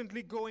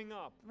constantly going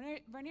up,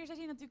 Wanneer zij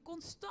zien dat u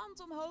constant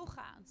omhoog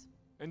gaat.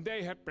 and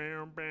they have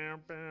En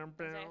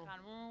zij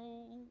gaan,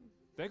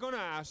 they're going to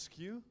ask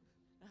you,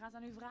 dan gaan ze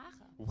aan u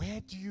vragen.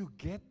 where do you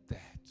get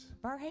that?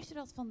 Waar heeft u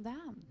dat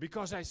vandaan?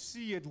 Because I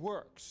see it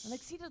works. Want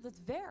ik zie dat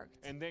het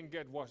werkt. And then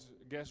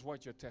guess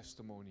what your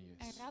testimony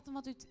En is. raad dan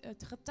wat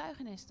het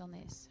getuigenis dan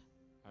is.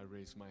 I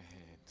raise my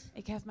hand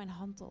Ik hef mijn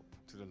hand op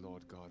to the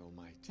Lord God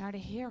Almighty, naar de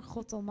Heer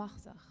God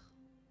Almachtig.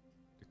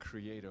 the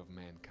creator of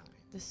mankind.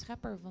 De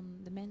schepper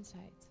van de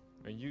mensheid.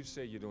 And you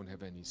say you don't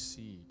have any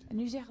seed. En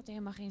u zegt dat u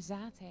helemaal geen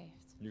zaad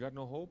heeft. You got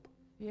no hope?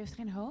 U heeft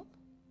geen hoop.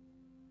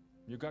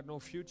 You got no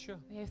future?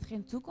 U heeft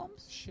geen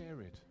toekomst.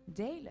 Share it.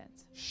 Deel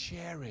het.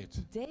 Share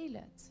it. Deel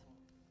het.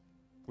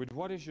 With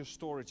what is your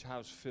storage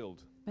house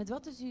filled? Met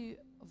wat is uw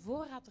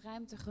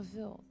voorraadruimte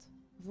gevuld?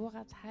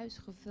 Voorraadhuis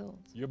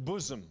gevuld? Your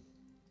bosom.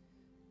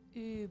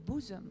 Uw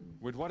boezem.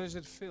 With what is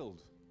it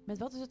filled? Met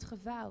wat is het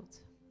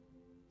gevouwd?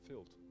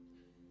 Filled.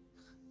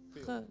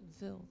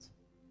 Gevuld.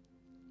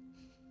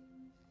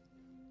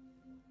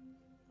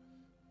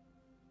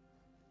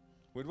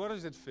 With what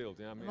is it filled?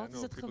 Yeah, I mean, Wat I is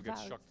know het people get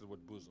gevouwd? shocked at the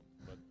word bosom,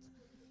 but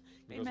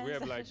Nee, because we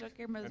have mensen like zeggen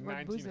keer met a het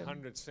woord boezem.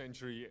 1900th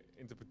century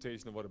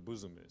interpretation of what a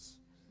bosom is.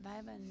 Wij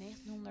hebben een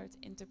 1900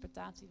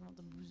 interpretatie van wat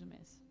een boezem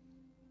is.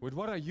 With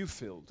what are you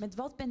filled? Met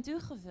wat bent u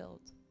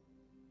gevuld?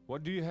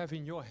 What do you have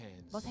in your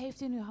hands? Wat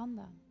heeft u in uw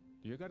handen?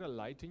 Do you got a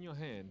light in your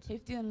hand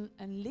Heeft u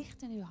een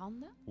licht in uw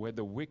handen? where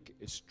the wick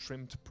is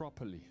trimmed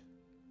properly?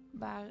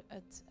 Waar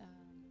het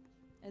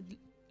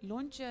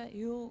lontje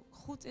heel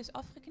goed is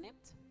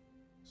afgeknipt?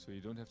 So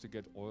you don't have to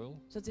get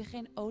oil Zodat u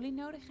geen olie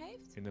nodig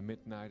heeft in the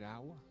midnight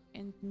hour,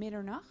 in het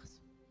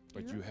middernacht.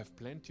 but you have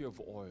plenty of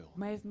oil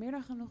Maar u heeft meer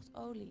dan genoeg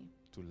olie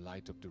to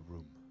light up the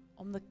room.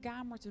 om de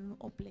kamer te doen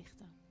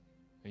oplichten.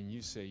 And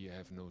you say you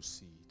have no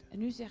seed.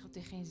 En u zegt dat u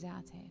geen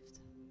zaad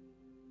heeft.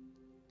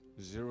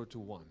 0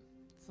 to 1.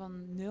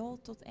 Van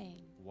 0 tot 1.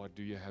 What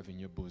do you have in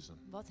your bosom?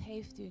 Wat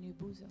heeft u in uw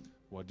boezem?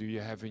 What do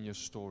you have in your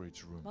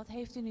storage room? Wat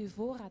heeft u in uw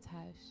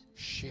voorraadhuis?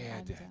 Share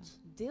Ruimte. that.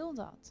 Deel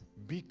dat.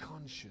 Be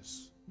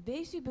conscious.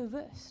 Wees u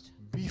bewust.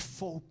 Be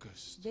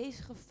focused. Wees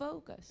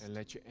gefocust. And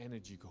let your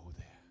energy go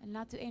there. En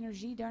laat uw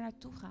energie daar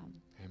naartoe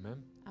gaan.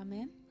 Amen.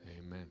 Amen.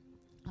 Amen.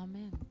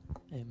 Amen.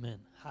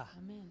 Amen. Ha.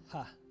 Amen.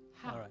 Ha.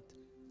 Ha. All right.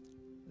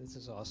 This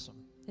is awesome.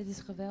 Dit is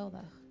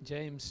geweldig.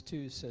 James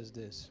 2 says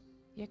this.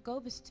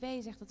 Jacobus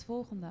 2 zegt het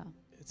volgende.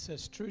 It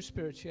says true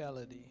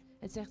spirituality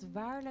Het zegt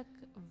waarlijk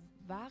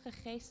ware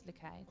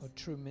geestelijkheid or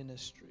true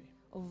ministry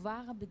of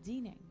ware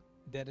bediening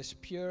that is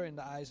pure in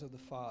the eyes of the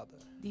Father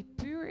die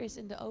puur is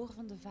in de ogen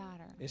van de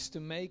Vader. is to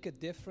make a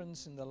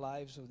difference in the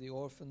lives of the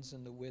orphans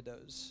and the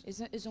widows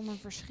Is om een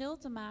verschil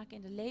te maken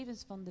in de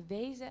levens van de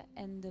wezen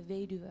en de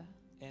weduwe.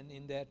 and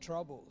in their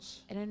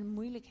troubles, En hun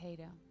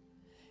moeilijkheden.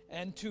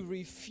 and to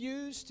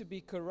refuse to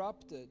be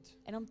corrupted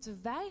En om te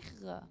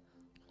weigeren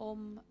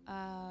om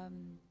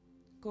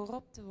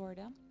corrupt te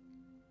worden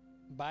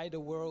by the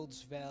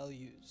world's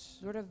values.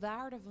 door de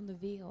waarden van de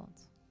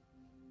wereld.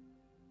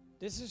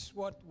 This is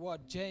what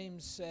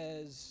James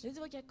says. Dit is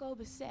wat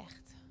Jacobus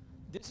zegt.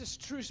 This is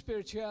true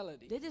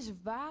spirituality. Dit is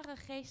ware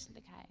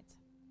geestelijkheid.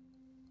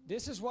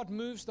 This is what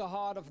moves the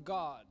heart of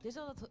God. Dit is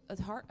wat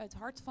het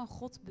hart van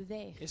God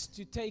beweegt. Is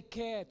to take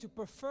care, to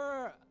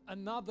prefer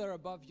another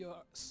above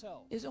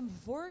yourself. Is om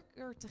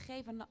voorkeur te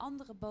geven aan de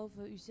anderen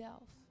boven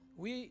uzelf.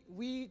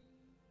 We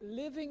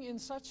living in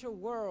such a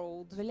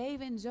world We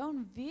leven in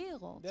zo'n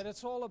wereld that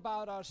it's all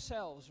about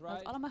ourselves, dat het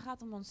right? allemaal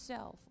gaat om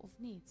onszelf, of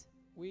niet?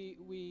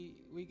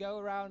 We go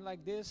around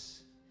like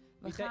this.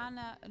 We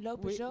gaan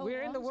lopen zo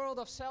We're in the rond. world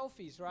of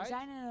selfies, We right?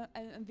 zijn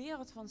in een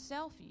wereld van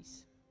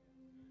selfies.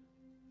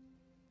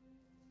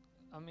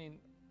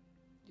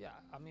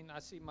 I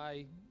see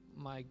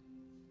my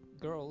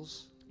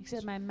girls, Ik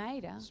zet mijn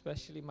meiden,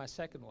 especially my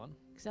second one,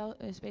 ik stel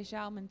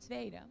speciaal mijn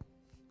tweede.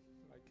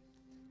 like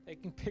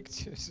taking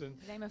pictures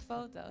and Ik neem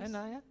foto's. and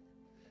Naya.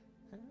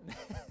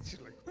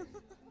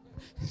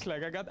 She's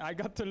like I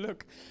got to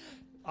look.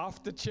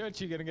 After church,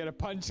 you're gonna get a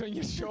punch on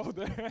your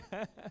shoulder.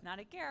 Na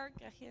de kerk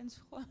krijg je een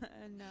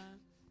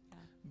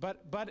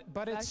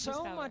But it's so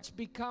schouder. much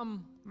become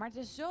maar het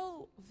is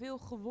zoveel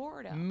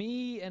geworden.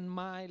 me and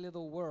my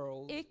little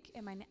world Ik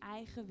en mijn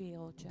eigen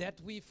wereldje. that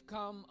we've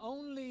come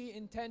only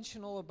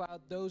intentional about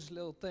those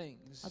little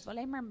things. Dat we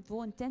alleen maar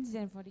vol intentie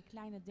zijn voor die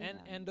kleine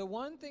dingen. And the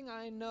one thing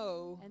I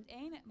know, En het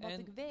ene wat and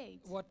ik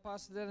weet, what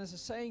Pastor Dennis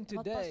is saying en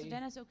wat Pastor today,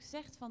 Dennis ook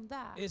zegt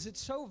vandaag, is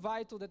it's so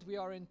vital that we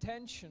are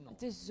intentional.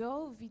 het is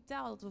zo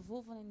vitaal dat we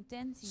vol van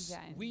intentie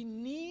zijn. We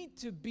need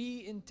to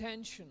be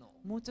intentional.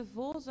 We moeten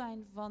vol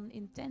zijn van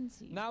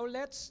intentie. Now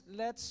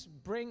let's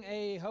bring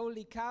a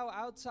holy cow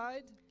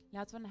outside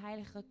Laten we een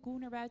heilige koe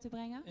naar buiten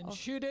brengen. and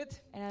shoot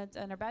it. En het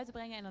naar buiten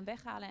brengen en dan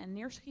weghalen en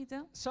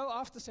neerschieten. So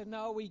often say,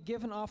 no, we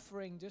give an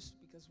offering just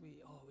because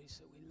we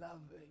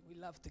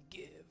love to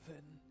give,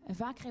 En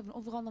vaak geven we een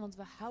offerande, want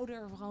we houden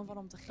er gewoon van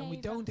om te and we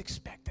geven. don't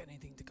expect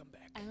anything to come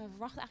back. En we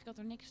verwachten eigenlijk dat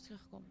er niks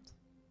terugkomt.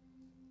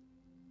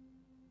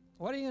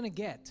 What are you going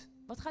to get?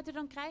 Wat gaat u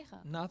dan krijgen?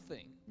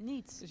 Nothing.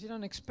 Niets. Because you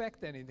don't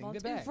expect anything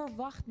Want back. u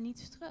verwacht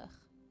niets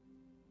terug.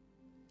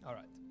 All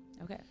right.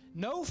 Oké.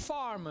 No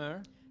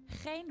farmer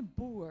Geen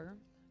boer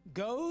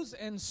goes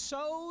and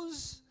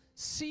sows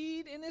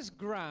seed in his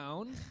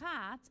ground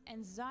gaat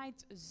en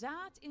zaait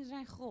zaad in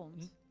zijn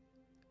grond,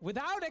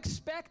 without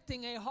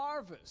expecting a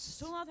harvest.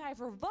 zonder dat hij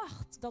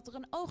verwacht dat er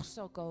een oogst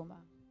zal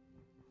komen.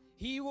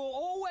 He will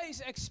always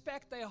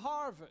expect a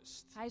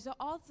harvest. Hij zal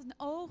altijd een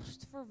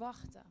oogst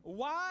verwachten.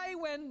 Why,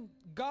 when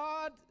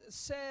God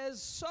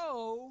says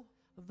so,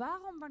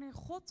 Waarom, wanneer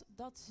God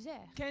dat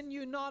zegt, can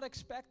you not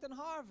expect a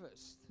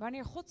harvest?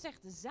 wanneer God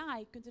zegt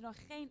zaai, kunt u dan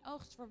geen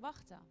oogst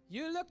verwachten?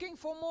 You looking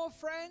for more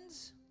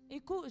friends?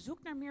 U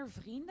zoekt naar meer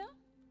vrienden?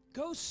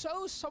 Go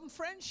sow some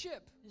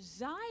friendship.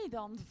 Zaai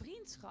dan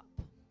vriendschap.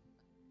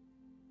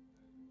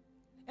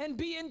 And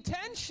be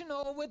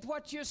intentional with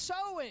what you're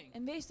sowing.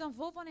 En wees dan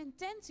vol van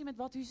intentie met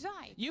wat u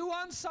zaait. You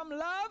want some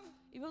love?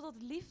 U wilt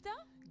wat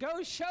liefde?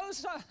 Go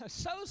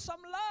sow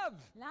some love.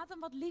 Laat hem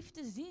wat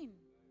liefde zien.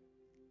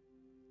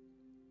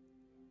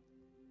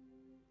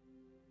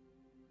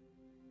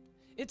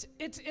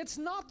 It's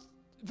not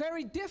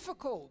very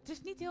difficult, Het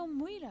is niet heel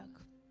moeilijk.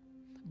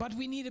 but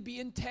we need to be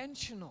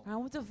intentional. Maar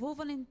we moeten vol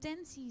van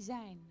intentie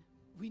zijn.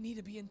 We need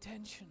to be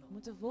intentional. We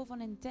moeten vol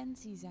van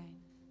intentie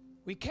zijn.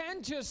 We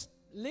can't just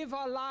live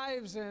our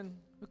lives and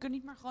We kunnen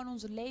niet maar gewoon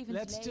onze levens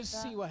let's just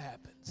see leven. what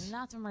happens.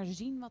 Laten we maar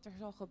zien wat er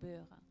zal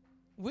gebeuren.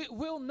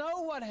 We'll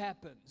know what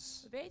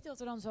happens. We weten wat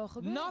er dan zal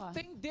gebeuren.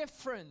 Nothing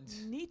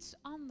different Niets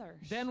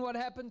anders than what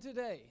happened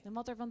today. dan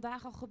wat er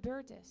vandaag al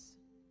gebeurd is.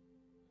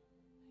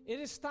 It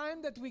is time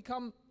that we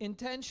come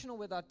intentional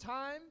with our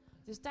time.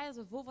 Het is tijd dat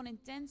we vol van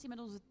intentie met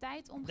onze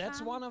tijd omgaan.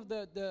 That's one of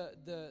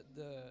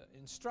the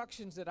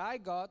instructions that I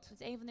got. Dat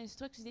is een van de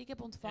instructies die ik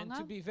heb And to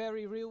ontvangen. be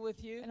very real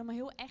with you, En om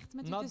heel echt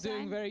met u te not doing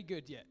zijn. very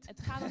good yet. Het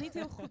gaat nog niet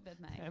heel goed met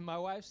mij. And my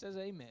wife says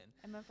amen.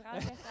 En mijn vrouw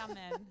zegt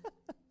amen.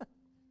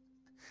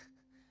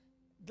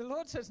 The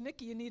Lord says,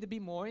 Nikki, you need to be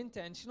more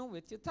intentional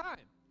with your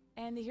time.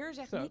 En de Heer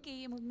zegt, Zo.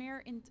 Nikki, je moet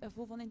meer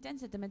vol van intentie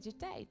zitten met je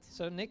tijd.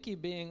 So Nikki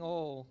being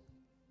all,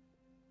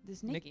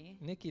 Dus Nikki,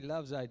 Nikki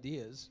loves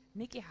ideas.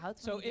 Nikki houdt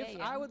van So if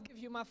ideeën. I would give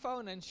you my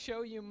phone and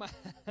show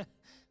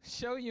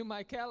you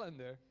my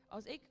calendar,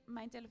 Als ik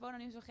mijn telefoon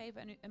aan u zou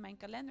geven en mijn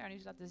kalender aan u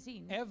zou laten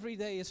zien. every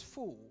day is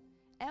full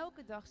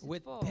Elke dag zit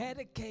with vol.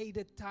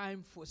 dedicated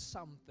time for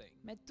something.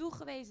 Met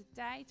toegewezen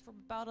tijd voor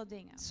bepaalde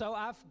dingen. So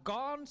I've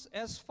gone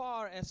as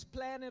far as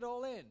plan it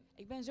all in.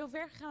 Ik ben zo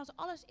ver gegaan als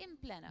alles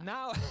inplannen.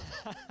 Now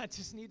I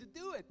just need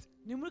to do it.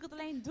 Nu moet ik het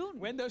alleen doen.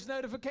 When those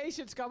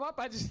notifications come up,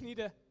 I just need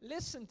to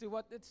listen to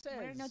what it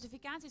Wanneer er says.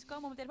 notificaties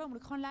komen op mijn telefoon, moet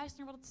ik gewoon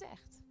luisteren naar wat het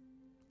zegt.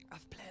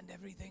 I've planned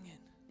everything in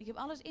Ik heb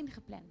alles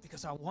ingepland.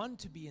 because I want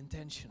to be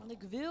intentional.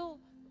 Want ik wil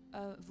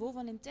vol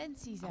van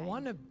intentie I zijn.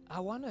 want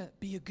to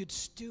be a good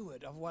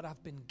steward of what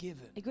I've been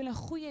given. Ik wil een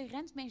goede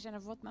rentmeester zijn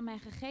over wat met mij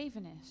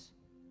gegeven is.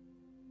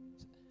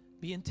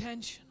 Be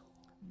intentional.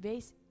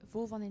 Wees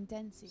vol van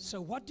intentie.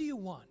 So what do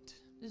you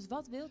want? Dus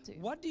wat wilt u?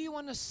 What do you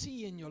want to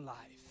see in your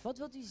life? Wat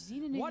wilt u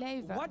zien in uw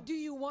leven? What do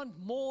you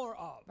want more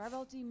of? Waar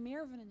wilt u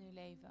meer van in uw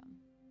leven?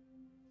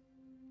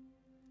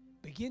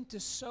 Begin to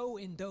sow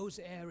in those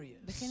areas.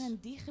 Begin in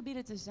die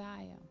gebieden te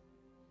zaaien.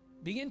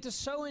 Begin to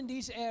sow in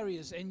these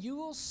areas and you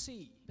will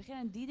see Begin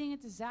in die dingen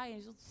te zaaien en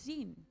je zult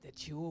zien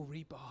that you will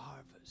reap a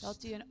harvest.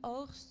 dat u een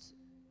oogst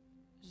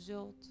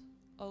zult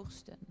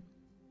oogsten.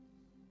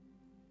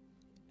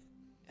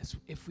 As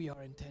if we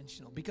are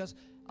intentional.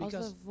 Als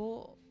we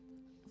vol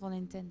van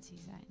intentie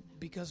zijn.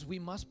 Because we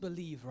must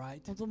believe,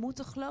 right? Want we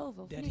moeten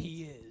geloven, of That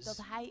niet? he is. Dat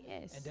Hij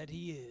is. And that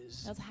he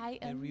is Dat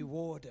Hij a een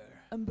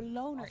rewarder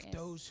beloner of is.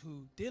 those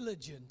who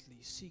diligently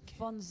seek him.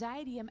 Van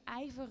zij die Hem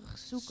ijverig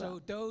So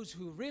zoeken. those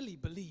who really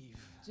believe,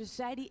 Dus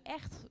zij die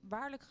echt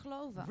waarlijk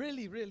geloven.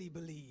 really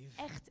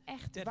believe, Echt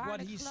that waarlijk what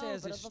He geloven.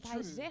 says Dat is wat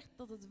Hij true. zegt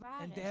dat het waar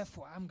and is.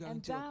 therefore I'm going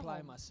En to apply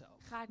daarom myself.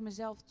 ga ik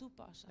mezelf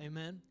toepassen.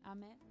 Amen.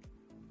 Amen.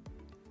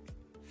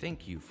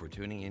 Thank you for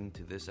tuning in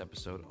to this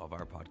episode of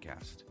our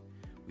podcast.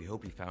 We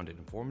hope you found it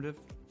informative,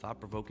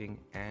 thought-provoking,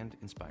 and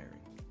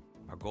inspiring.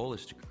 Our goal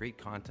is to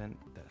create content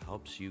that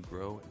helps you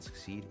grow and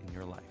succeed in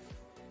your life.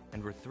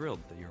 And we're thrilled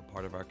that you're a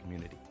part of our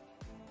community.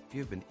 If you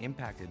have been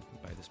impacted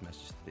by this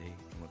message today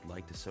and would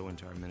like to sow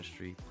into our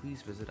ministry,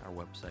 please visit our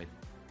website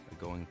by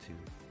going to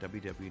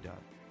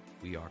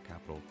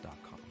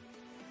www.wearecapital.com.